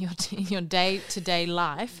gaps in your day-to-day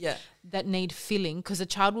life that need filling, because a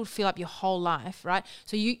child will fill up your whole life, right?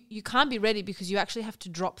 So you can't be ready because you actually have to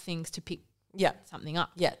drop things to pick something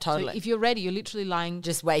up. Yeah, totally. So if you're ready, you're literally lying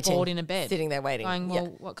just waiting, bored in a bed. Sitting there waiting. Going, well,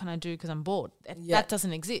 what can I do because I'm bored? That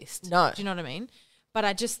doesn't exist. No. Do you know what I mean? But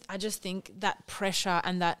I just think that pressure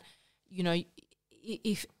and that, you know,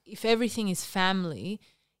 if everything is family,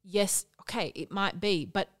 yes, okay, it might be,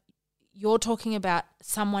 but you're talking about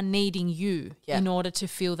someone needing you in order to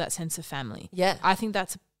feel that sense of family. Yeah. I think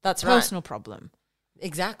that's a personal problem.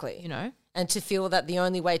 Exactly. You know? And to feel that the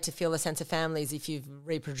only way to feel a sense of family is if you've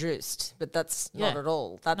reproduced. But that's not at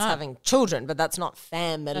all. That's having children, but that's not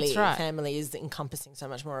family. That's right. Family is encompassing so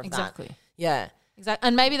much more of that. Exactly. Yeah. Exactly.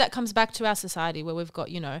 And maybe that comes back to our society where we've got,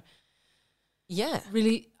 you know,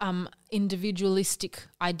 really individualistic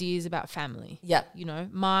ideas about family. Yeah. You know,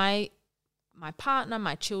 my partner,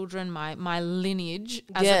 my children, my lineage,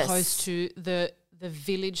 as opposed to the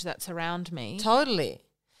village that's around me. Totally.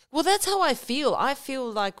 Well, that's how I feel. I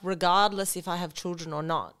feel like regardless if I have children or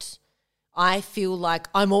not, I feel like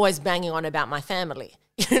I'm always banging on about my family.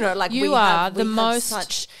 You know, like you we are have, the we most. Have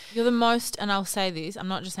such, you're the most, and I'll say this. I'm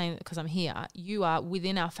not just saying it because I'm here. You are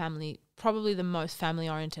within our family probably the most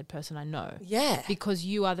family-oriented person I know. Yeah, because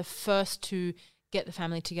you are the first to get the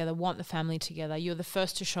family together, want the family together. You're the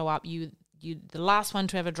first to show up. You the last one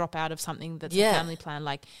to ever drop out of something that's a family plan.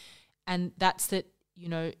 Like, and that's that. You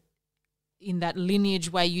know, in that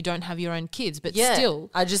lineage way, you don't have your own kids, but still,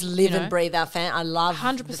 I just live and breathe our family. I love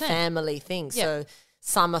 100%. the family thing. Yeah. So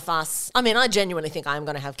some of us, I mean, I genuinely think I'm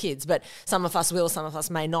going to have kids, but some of us will, some of us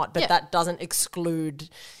may not. But that doesn't exclude,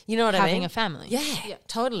 you know what I mean? Having a family. Yeah,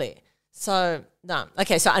 totally. So, no.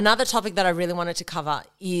 Okay, so another topic that I really wanted to cover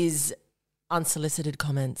is unsolicited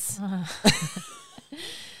comments.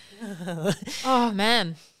 Oh,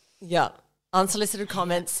 man. Yeah, unsolicited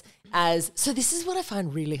comments so this is what I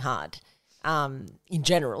find really hard in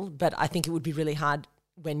general, but I think it would be really hard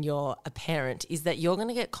when you're a parent, is that you're going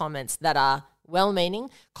to get comments that are well-meaning,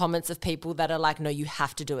 comments of people that are like, no, you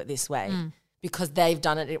have to do it this way because they've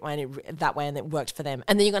done it that way and it worked for them.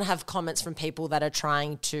 And then you're going to have comments from people that are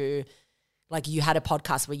trying to, like you had a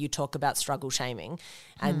podcast where you talk about struggle shaming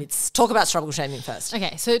and it's talk about struggle shaming first.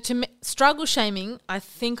 Okay, so struggle shaming, I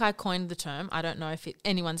think I coined the term. I don't know if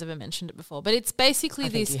anyone's ever mentioned it before, but it's basically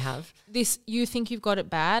you think you've got it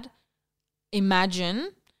bad.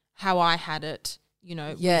 Imagine how I had it, you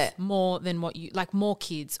know, with more than what you, like more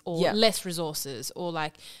kids or less resources or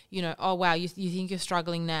like, you know, oh, wow, you think you're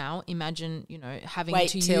struggling now. Imagine, you know, having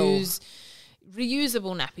to use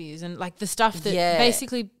reusable nappies and like the stuff that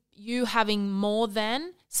basically – you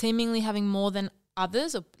seemingly having more than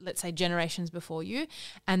others, or let's say generations before you,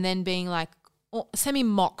 and then being like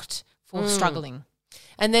semi-mocked for struggling.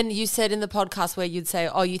 And then you said in the podcast where you'd say,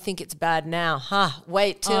 oh, you think it's bad now.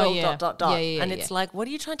 Wait till ... And it's like, what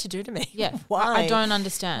are you trying to do to me? Yeah. Why? I don't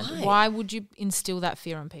understand. Why would you instill that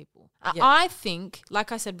fear on people? I think,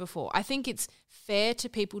 like I said before, I think it's fair to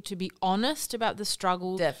people to be honest about the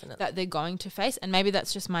struggle that they're going to face. And maybe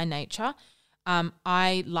that's just my nature.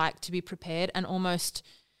 I like to be prepared and almost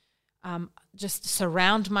just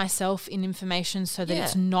surround myself in information so that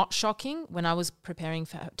it's not shocking. When I was preparing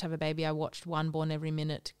to have a baby, I watched One Born Every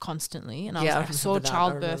Minute constantly, and I saw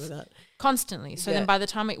childbirth constantly. So then by the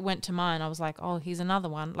time it went to mine, I was like, oh, here's another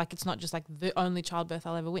one. Like it's not just like the only childbirth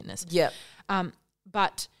I'll ever witness. Yeah.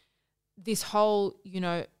 But this whole, you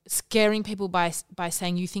know, scaring people by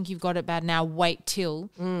saying you think you've got it bad now, wait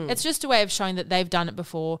till. It's just a way of showing that they've done it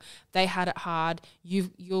before. They had it hard.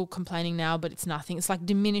 You're complaining now, but it's nothing. It's like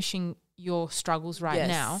diminishing your struggles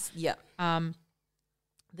now. Yeah. I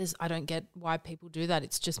don't get why people do that.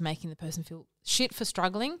 It's just making the person feel shit for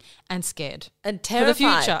struggling and scared and terrified for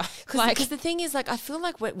the future. Because the thing is, like, I feel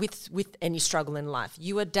like with any struggle in life,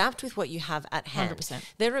 you adapt with what you have at hand. 100%.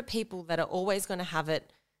 There are people that are always going to have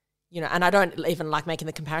it. You know, and I don't even like making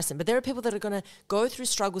the comparison, but there are people that are going to go through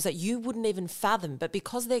struggles that you wouldn't even fathom, but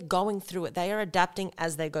because they're going through it, they are adapting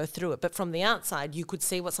as they go through it. But from the outside, you could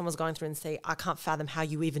see what someone's going through and say, I can't fathom how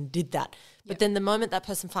you even did that. But then the moment that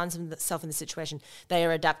person finds themselves in the situation, they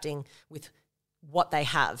are adapting with what they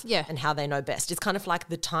have and how they know best. It's kind of like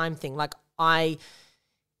the time thing. Like I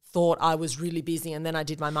thought I was really busy and then I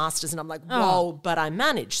did my master's and I'm like, whoa, but I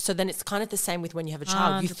managed. So then it's kind of the same with when you have a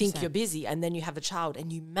child. 100%. You think you're busy and then you have a child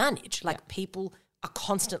and you manage. Like people are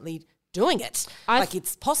constantly doing it. Like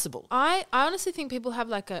it's possible. I honestly think people have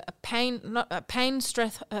like a pain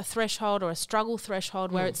stress threshold or a struggle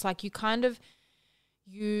threshold where it's like you kind of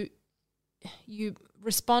you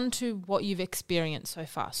respond to what you've experienced so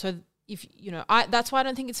far. So if you know, that's why I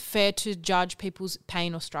don't think it's fair to judge people's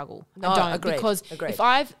pain or struggle. No, I don't, agreed, because agreed.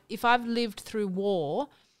 if I've lived through war,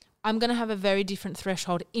 I'm going to have a very different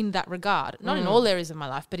threshold in that regard. Not in all areas of my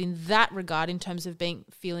life, but in that regard, in terms of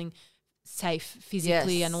feeling safe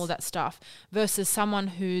physically and all that stuff, versus someone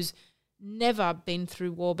who's never been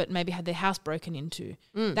through war but maybe had their house broken into.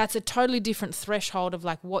 That's a totally different threshold of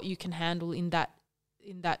like what you can handle in that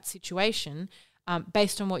situation.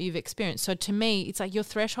 Based on what you've experienced. So to me, it's like your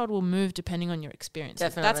threshold will move depending on your experience.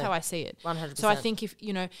 Definitely. That's how I see it. 100%. So I think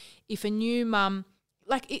if a new mum,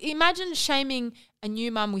 like imagine shaming a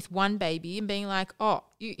new mum with one baby and being like, oh,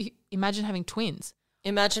 you imagine having twins.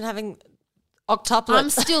 Imagine having octuplets. I'm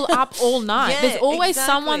still up all night. There's always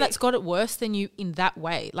someone that's got it worse than you in that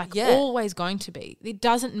way. Like always going to be. It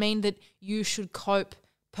doesn't mean that you should cope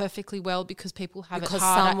perfectly well because people have it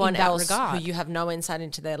harder someone in that else regard. who you have no insight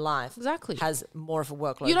into their life has more of a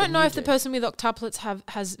workload. You don't know if the person with octuplets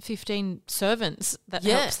has 15 servants that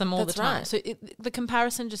helps them all the time. Right. So the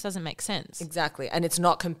comparison just doesn't make sense. Exactly. And it's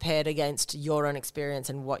not compared against your own experience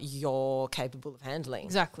and what you're capable of handling.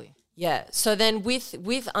 Exactly. Yeah. So then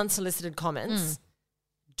with unsolicited comments,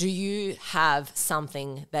 do you have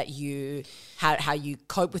something that how you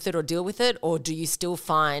cope with it or deal with it, or do you still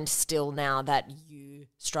find now that you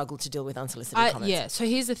struggle to deal with unsolicited comments? Yeah, so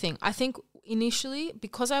here's the thing. I think initially,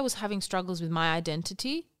 because I was having struggles with my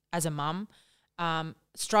identity as a mum,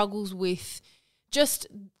 struggles with just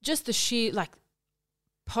the sheer like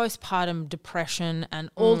postpartum depression and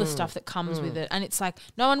all the stuff that comes with it. And it's like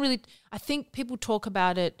no one really – I think people talk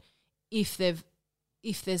about it if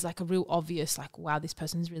there's like a real obvious like, wow, this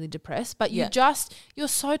person's really depressed. But you're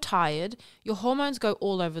so tired. Your hormones go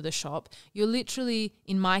all over the shop. You're literally,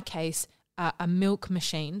 in my case, a milk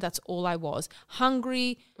machine. That's all I was.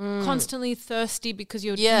 Hungry, constantly thirsty because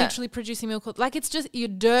you're literally producing milk. Like it's just, you're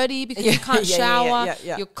dirty because you can't shower.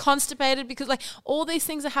 You're constipated because like all these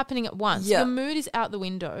things are happening at once. Your mood is out the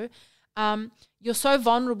window. You're so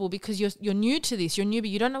vulnerable because you're new to this. You're newbie.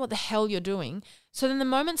 You don't know what the hell you're doing. So then the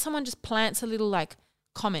moment someone just plants a little like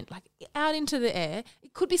comment like out into the air,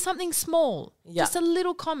 it could be something small, just a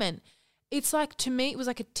little comment. It's like, to me, it was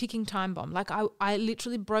like a ticking time bomb. Like I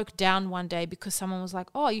literally broke down one day because someone was like,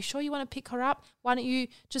 oh, are you sure you want to pick her up? Why don't you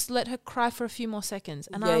just let her cry for a few more seconds?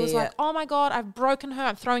 And I was like, oh my God, I've broken her.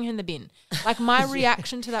 I'm throwing her in the bin. Like my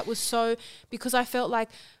reaction to that was so, because I felt like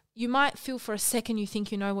you might feel for a second you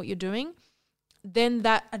think you know what you're doing. Then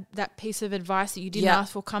that piece of advice that you didn't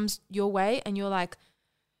ask for comes your way and you're like,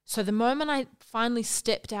 so the moment I finally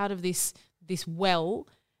stepped out of this well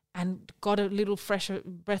and got a little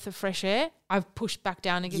breath of fresh air, I've pushed back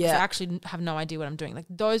down again because I actually have no idea what I'm doing. Like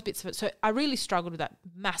those bits of it. So I really struggled with that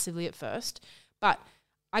massively at first. But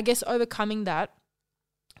I guess overcoming that,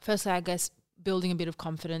 firstly, I guess building a bit of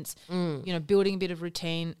confidence, building a bit of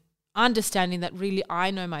routine, understanding that really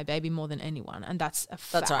I know my baby more than anyone. And that's a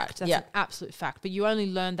fact. That's right. That's an absolute fact. But you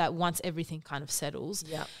only learn that once everything kind of settles.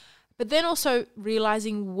 Yeah. But then also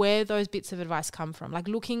realizing where those bits of advice come from, like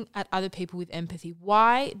looking at other people with empathy.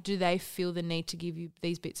 Why do they feel the need to give you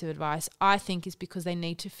these bits of advice? I think is because they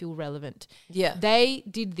need to feel relevant. Yeah. They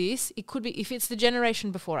did this. It could be, if it's the generation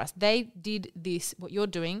before us, they did this, what you're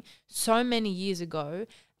doing, so many years ago.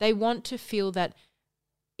 They want to feel that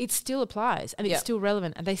it still applies and it's still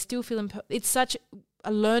relevant and they still feel it's such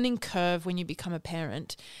a learning curve when you become a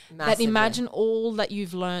parent. Massively. That imagine all that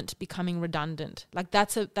you've learnt becoming redundant. Like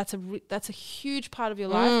that's a huge part of your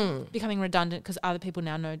life becoming redundant because other people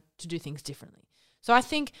now know to do things differently. So I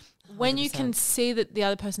think when 100%. You can see that the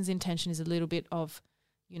other person's intention is a little bit of,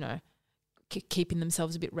 keeping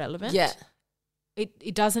themselves a bit relevant. Yeah.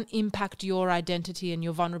 It doesn't impact your identity and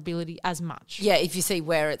your vulnerability as much. Yeah, if you see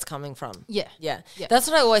where it's coming from. Yeah. That's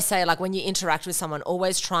what I always say, like when you interact with someone,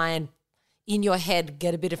 always try and in your head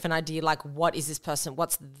get a bit of an idea, like what is this person,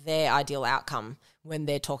 what's their ideal outcome when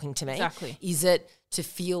they're talking to me? Exactly. Is it to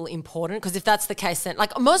feel important? Because if that's the case, then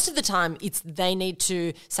like most of the time it's they need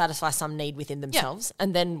to satisfy some need within themselves. Yeah.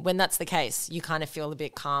 And then when that's the case, you kind of feel a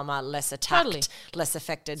bit calmer, less attacked, less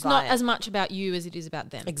affected it's by not it. as much about you as it is about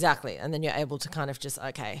them. Exactly. And then you're able to kind of just,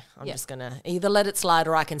 okay, I'm just going to either let it slide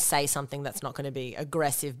or I can say something that's not going to be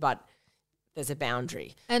aggressive, but there's a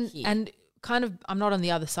boundary. And kind of, I'm not on the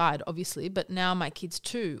other side, obviously, but now my kids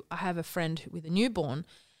too, I have a friend with a newborn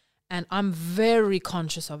and I'm very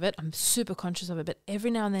conscious of it. I'm super conscious of it. But every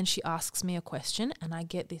now and then she asks me a question and I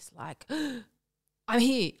get this like, I'm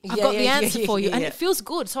here. I've got the answer for you. And it feels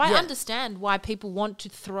good. So I understand why people want to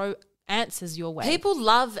throw answers your way. People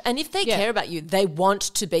love, and if they care about you, they want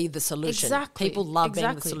to be the solution. Exactly. People love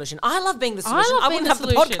being the solution. I love being the solution. I wouldn't have the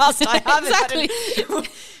podcast I have. Exactly.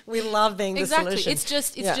 We love being the solution. It's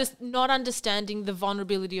just not understanding the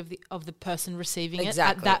vulnerability of the person receiving it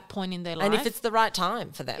at that point in their life. And if it's the right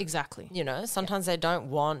time for them. Exactly. Sometimes they don't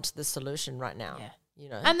want the solution right now.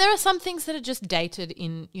 Yeah. And there are some things that are just dated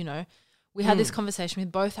in, we had this conversation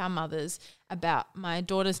with both our mothers about my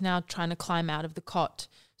daughter's now trying to climb out of the cot.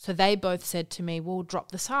 So they both said to me, well,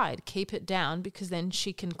 drop the side, keep it down because then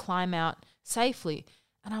she can climb out safely.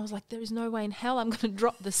 And I was like, there is no way in hell I'm going to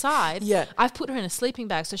drop the side. Yeah. I've put her in a sleeping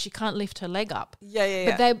bag so she can't lift her leg up.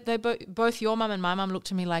 Yeah. But they both your mum and my mum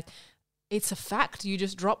looked at me like, it's a fact. You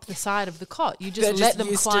just drop the side of the cot. You just let them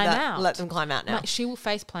climb out. Let them climb out now. Like, she will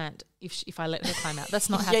face plant if I let her climb out. That's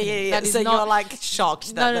not happening. Yeah. That is so you're like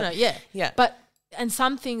shocked. No. Yeah. But, and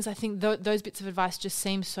some things I think those bits of advice just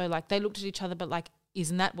seem so like they looked at each other but like,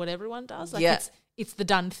 isn't that what everyone does? Like it's the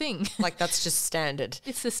done thing. Like that's just standard.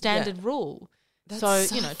 It's the standard rule. That's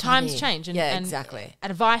so times change and exactly.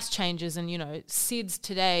 Advice changes and SIDS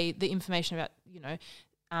today, the information about,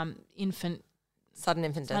 sudden infant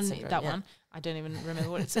death syndrome. That one. I don't even remember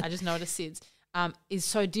what it's I just know it as SIDS. Is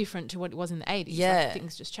so different to what it was in the 80s. Yeah. Like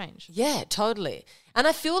things just change. Yeah, totally. And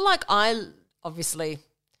I feel like I obviously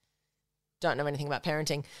don't know anything about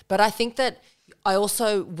parenting, but I think that I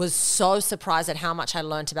also was so surprised at how much I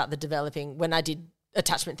learned about the developing when I did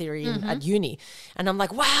attachment theory at uni. And I'm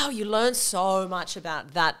like, wow, you learn so much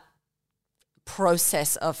about that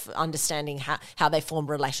process of understanding how they form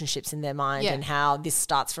relationships in their mind and how this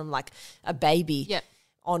starts from like a baby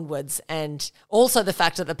onwards, and also the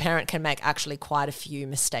fact that the parent can make actually quite a few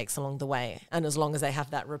mistakes along the way, and as long as they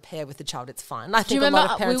have that repair with the child, it's fine. I think a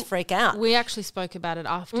lot of parents freak out. We actually spoke about it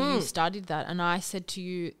after you studied that, and I said to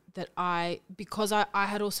you that because I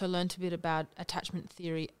had also learned a bit about attachment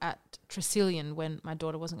theory at Tresillian when my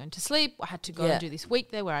daughter wasn't going to sleep. I had to go and do this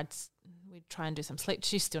week there where we'd try and do some sleep.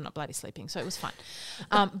 She's still not bloody sleeping, so it was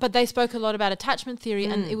fine. But they spoke a lot about attachment theory,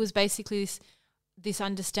 and it was basically this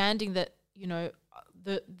understanding that, you know,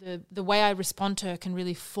 the way I respond to her can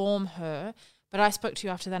really form her. But I spoke to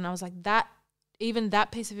you after that, and I was like, even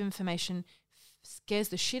that piece of information scares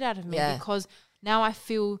the shit out of me because now I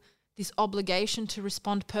feel this obligation to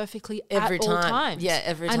respond perfectly at all times. Yeah,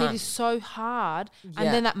 every time. And it is so hard. Yeah.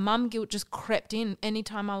 And then that mum guilt just crept in.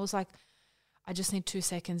 Anytime I was like, I just need 2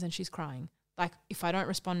 seconds and she's crying. Like, if I don't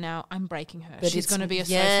respond now, I'm breaking her. But she's going to be a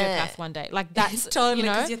sociopath one day. Like, that's totally,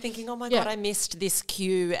 because you you're thinking, oh my God, I missed this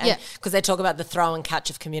cue. And because they talk about the throw and catch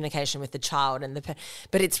of communication with the child,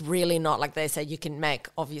 but it's really not. Like they say, you can make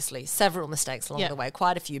obviously several mistakes along the way,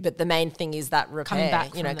 quite a few. But the main thing is that repair,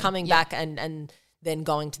 coming back and then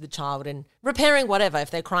going to the child and repairing whatever.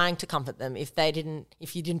 If they're crying, to comfort them. If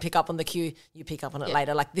you didn't pick up on the cue, you pick up on it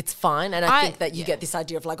later. Like, it's fine. And I think that you get this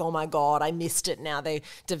idea of like, oh my God, I missed it. Now they're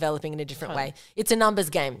developing in a different way. It's a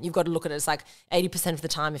numbers game. You've got to look at it as like 80% of the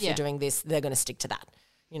time, if you're doing this, they're going to stick to that,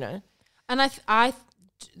 you know? And I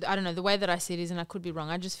don't know, the way that I see it is, and I could be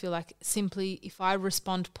wrong, I just feel like simply if I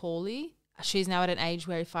respond poorly, she's now at an age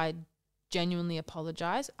where if I genuinely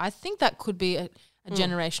apologise, I think that could be a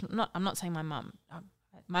generation. I'm not saying my mum.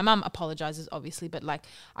 My mum apologizes, obviously, but like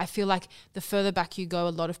I feel like the further back you go, a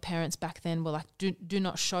lot of parents back then were like, do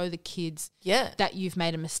not show the kids that you've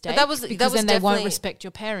made a mistake. Because then they won't respect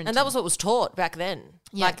your parenting. And that was what was taught back then.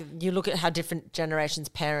 Yeah. Like, you look at how different generations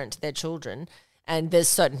parent their children, and there's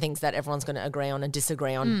certain things that everyone's going to agree on and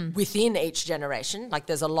disagree on within each generation. Like,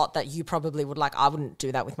 there's a lot that you probably would like, I wouldn't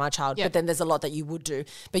do that with my child, but then there's a lot that you would do.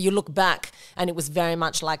 But you look back and it was very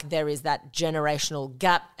much like there is that generational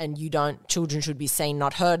gap, and children should be seen,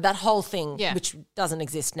 not heard. That whole thing, which doesn't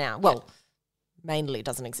exist now. Well, mainly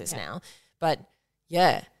doesn't exist now. But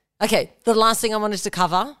okay, the last thing I wanted to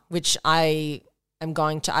cover, which I've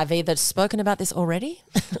either spoken about this already,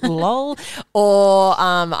 lol, or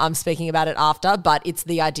I'm speaking about it after, but it's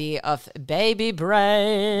the idea of baby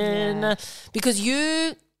brain. Yeah. Because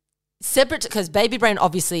because baby brain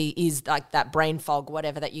obviously is like that brain fog,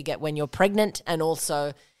 whatever, that you get when you're pregnant and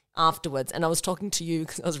also afterwards. And I was talking to you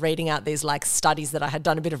because I was reading out these like studies that I had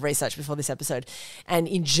done a bit of research before this episode. And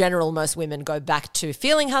in general, most women go back to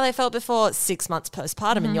feeling how they felt before 6 months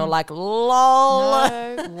postpartum. And you're like, lol.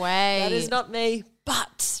 No way. That is not me.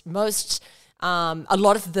 But a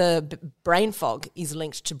lot of the brain fog is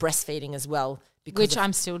linked to breastfeeding as well. Which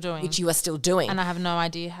I'm still doing. Which you are still doing. And I have no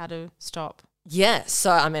idea how to stop. Yeah.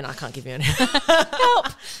 So, I mean, I can't give you any help.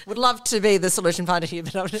 Would love to be the solution finder here.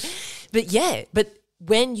 But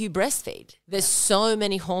when you breastfeed, there's so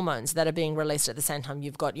many hormones that are being released at the same time.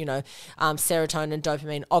 You've got, serotonin,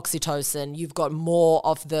 dopamine, oxytocin. You've got more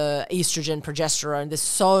of the estrogen, progesterone. There's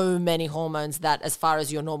so many hormones that, as far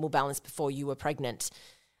as your normal balance before you were pregnant,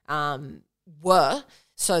 were.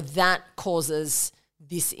 So that causes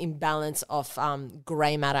this imbalance of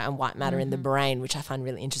grey matter and white matter in the brain, which I find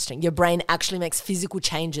really interesting. Your brain actually makes physical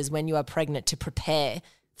changes when you are pregnant to prepare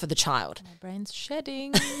for the child. My brain's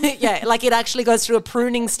shedding. Yeah, like it actually goes through a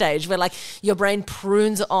pruning stage where like your brain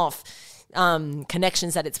prunes off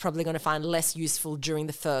connections that it's probably going to find less useful during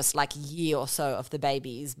the first like year or so of the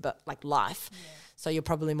baby's life. Yeah. So you're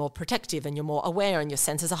probably more protective and you're more aware and your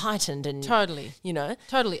senses are heightened and totally.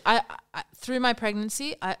 Totally. I through my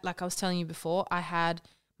pregnancy, like I was telling you before,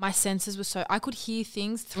 my senses were so I could hear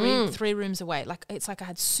things three rooms away. Like it's like I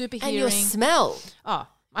had super hearing. And your smell. Oh.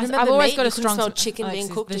 I've always got a strong smell chicken being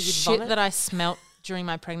cooked. The shit that I smelt during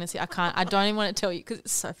my pregnancy, I don't even want to tell you because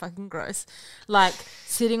it's so fucking gross. Like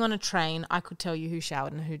sitting on a train, I could tell you who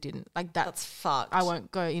showered and who didn't. Like that's fucked. I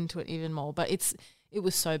won't go into it even more, but it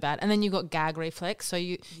was so bad. And then you got gag reflex. So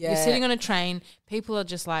you're sitting on a train, people are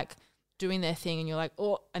just like doing their thing and you're like,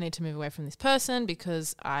 oh, I need to move away from this person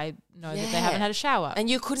because I know that they haven't had a shower. And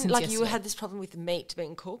you couldn't you had this problem with meat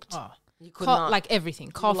being cooked. Oh. You could not. Like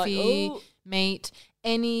everything, coffee, meat,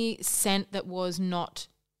 any scent that was not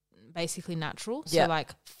basically natural. So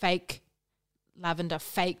like fake lavender,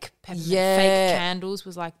 fake peppermint, fake candles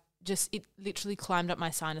was like it literally climbed up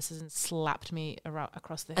my sinuses and slapped me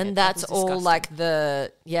across the head. And that's all disgusting. like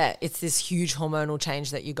it's this huge hormonal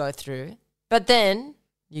change that you go through. But then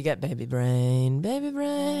you get baby brain.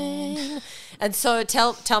 And so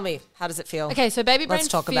tell me, how does it feel? Okay, so baby brain Let's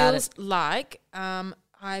talk feels about it. like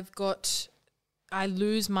I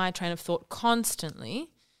lose my train of thought constantly.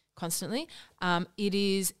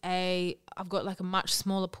 I've got like a much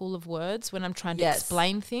smaller pool of words when I'm trying to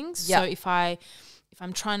explain things. Yep. So if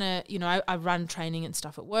I'm trying to, I run training and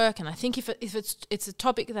stuff at work, and I think if it's a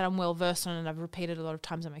topic that I'm well versed on and I've repeated a lot of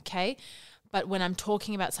times, I'm okay. But when I'm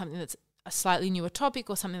talking about something that's a slightly newer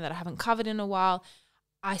topic or something that I haven't covered in a while,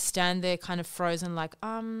 I stand there kind of frozen, like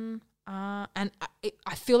and I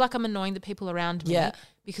feel like I'm annoying the people around me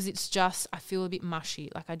because it's just I feel a bit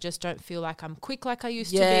mushy. Like I just don't feel like I'm quick like I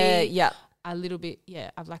used to be. Yeah. A little bit,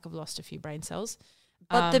 I've lost a few brain cells.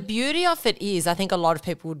 But the beauty of it is, I think a lot of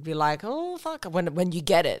people would be like, oh, fuck. When you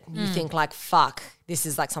get it, you think like, fuck, this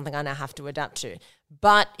is like something I now have to adapt to.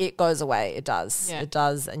 But it goes away. It does. Yeah. It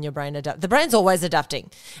does. And your brain adapts. The brain's always adapting.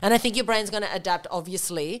 And I think your brain's going to adapt,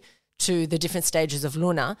 obviously, to the different stages of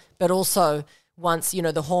Luna. But also, once,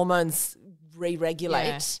 the hormones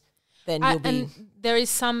re-regulate, then you'll be... And there is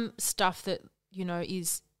some stuff that,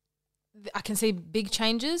 I can see big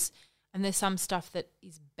changes, and there's some stuff that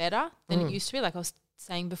is better than it used to be. Like I was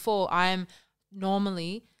saying before, I am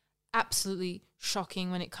normally absolutely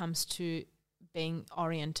shocking when it comes to being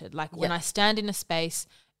oriented. Like when I stand in a space,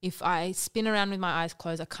 if I spin around with my eyes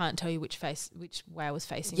closed, I can't tell you which way I was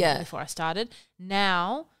facing before I started.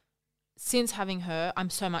 Now, since having her, I'm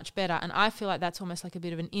so much better, and I feel like that's almost like a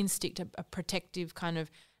bit of an instinct, a protective kind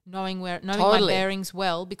of knowing my bearings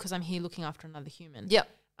well, because I'm here looking after another human. Yep.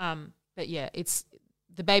 But it's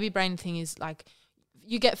the baby brain thing is like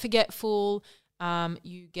you get forgetful,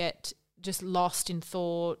 you get just lost in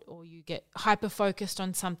thought, or you get hyper focused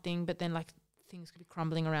on something, but then like things could be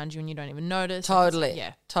crumbling around you and you don't even notice. Totally.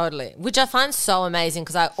 Totally. Which I find so amazing,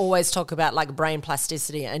 because I always talk about like brain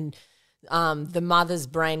plasticity, and the mother's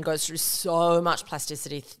brain goes through so much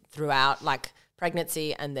plasticity throughout like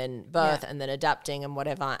pregnancy and then birth and then adapting and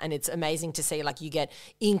whatever. And it's amazing to see like you get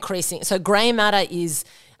increasing. So grey matter is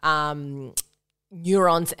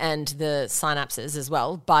neurons and the synapses as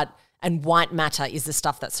well, and white matter is the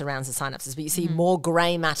stuff that surrounds the synapses. But you see more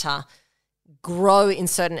grey matter grow in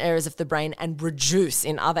certain areas of the brain and reduce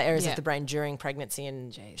in other areas of the brain during pregnancy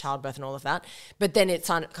and childbirth and all of that. But then it's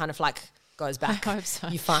kind of like goes back. I hope so.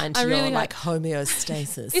 You find like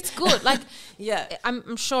homeostasis. It's good. Like,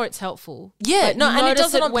 I'm I'm sure it's helpful. Yeah, but no, and it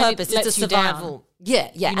does it on when purpose. It's a lets you down. survival. Yeah,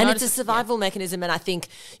 and it's notice a survival mechanism. And I think,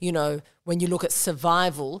 when you look at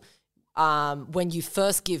survival, when you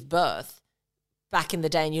first give birth, back in the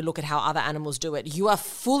day, and you look at how other animals do it, you are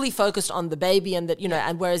fully focused on the baby and that,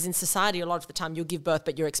 and whereas in society, a lot of the time you'll give birth,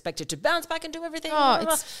 but you're expected to bounce back and do everything. Oh,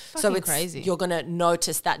 it's fucking crazy. You're going to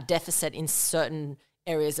notice that deficit in certain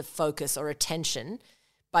areas of focus or attention,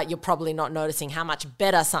 but you're probably not noticing how much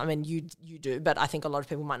better something you do. But I think a lot of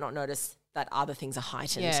people might not notice that other things are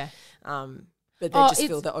heightened. Yeah. But they just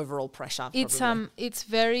feel the overall pressure. Probably. It's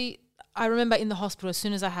very. I remember in the hospital, as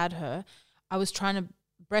soon as I had her, I was trying to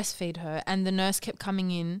breastfeed her, and the nurse kept coming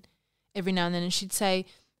in every now and then, and she'd say,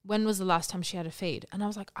 "When was the last time she had a feed?" And I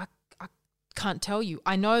was like, I can't tell you.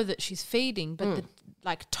 I know that she's feeding, but the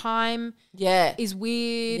time is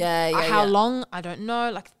weird. How long, I don't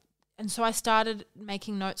know. And so I started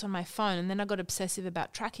making notes on my phone, and then I got obsessive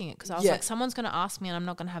about tracking it, because I was like, someone's going to ask me and I'm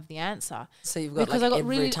not going to have the answer. So you've got because like I got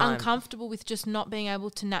every really time. uncomfortable with just not being able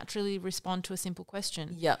to naturally respond to a simple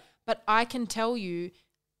question. Yeah. But I can tell you,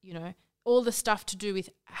 all the stuff to do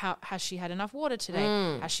with how has she had enough water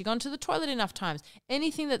today? Has she gone to the toilet enough times?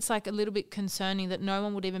 Anything that's like a little bit concerning that no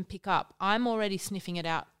one would even pick up, I'm already sniffing it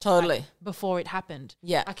out. Totally. Like, before it happened.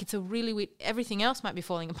 Yeah. Like it's a really weird, everything else might be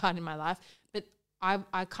falling apart in my life, but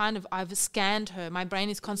I've scanned her. My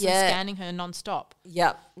brain is constantly scanning her nonstop.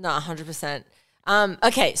 Yep. No, 100%.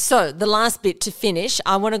 Okay, so the last bit to finish,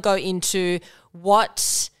 I want to go into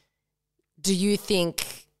what do you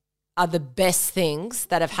think are the best things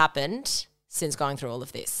that have happened since going through all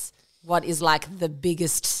of this? What is like the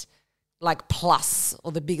biggest like plus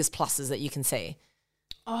or the biggest pluses that you can see?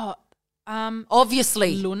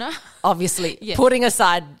 Obviously, Luna. Obviously, putting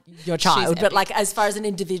aside your child, but like as far as an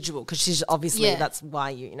individual, because she's obviously that's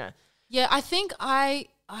why you know. Yeah, I think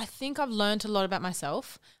I've learned a lot about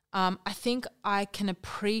myself. I think I can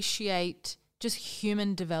appreciate just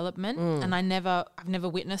human development, and I've never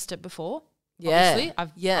witnessed it before. Obviously,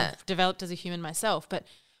 I've developed as a human myself, but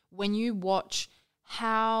when you watch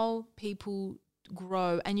how people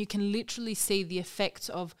grow and you can literally see the effects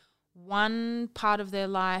of one part of their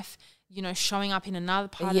life, showing up in another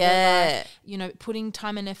part of their life, putting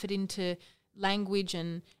time and effort into language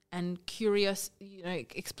and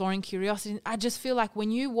exploring curiosity. I just feel like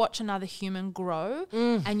when you watch another human grow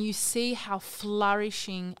and you see how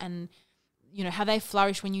flourishing and, how they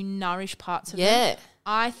flourish when you nourish parts of them,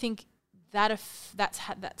 I think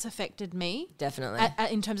that's affected me. Definitely.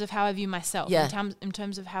 In terms of how I view myself. Yeah. In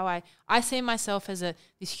terms of how I see myself as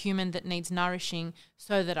this human that needs nourishing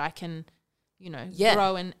so that I can,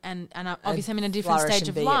 grow and obviously I'm in a different stage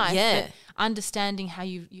of life. Yeah. But understanding how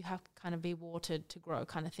you have to kind of be watered to grow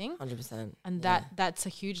kind of thing. 100%. And that's a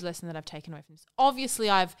huge lesson that I've taken away from this. Obviously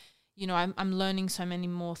I'm learning so many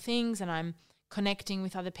more things and I'm connecting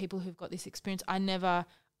with other people who've got this experience. I never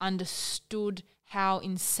understood how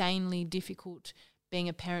insanely difficult being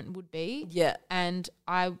a parent would be. Yeah. And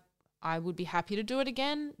I would be happy to do it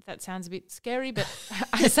again. That sounds a bit scary, but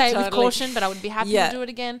I say it with caution, but I would be happy to do it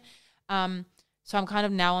again. So I'm kind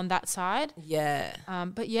of now on that side. Yeah.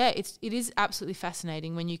 But yeah, it is absolutely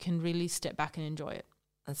fascinating when you can really step back and enjoy it.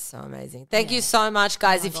 That's so amazing. Thank you so much,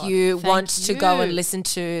 guys. If you want to go and listen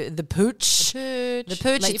to The Pooch. The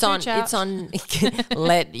Pooch, it's on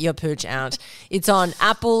Let Your Pooch Out. It's on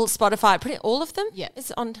Apple, Spotify, all of them? Yeah.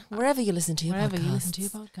 It's on wherever you listen to your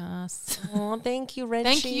podcasts. Oh, thank you, Reggie.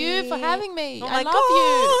 Thank you for having me. Oh I my love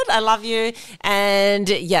you. God, I love you. And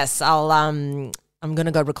yes, I'm going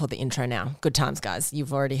to go record the intro now. Good times, guys.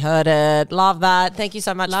 You've already heard it. Love that. Thank you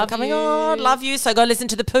so much for coming on. Love you. So go listen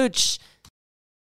to The Pooch.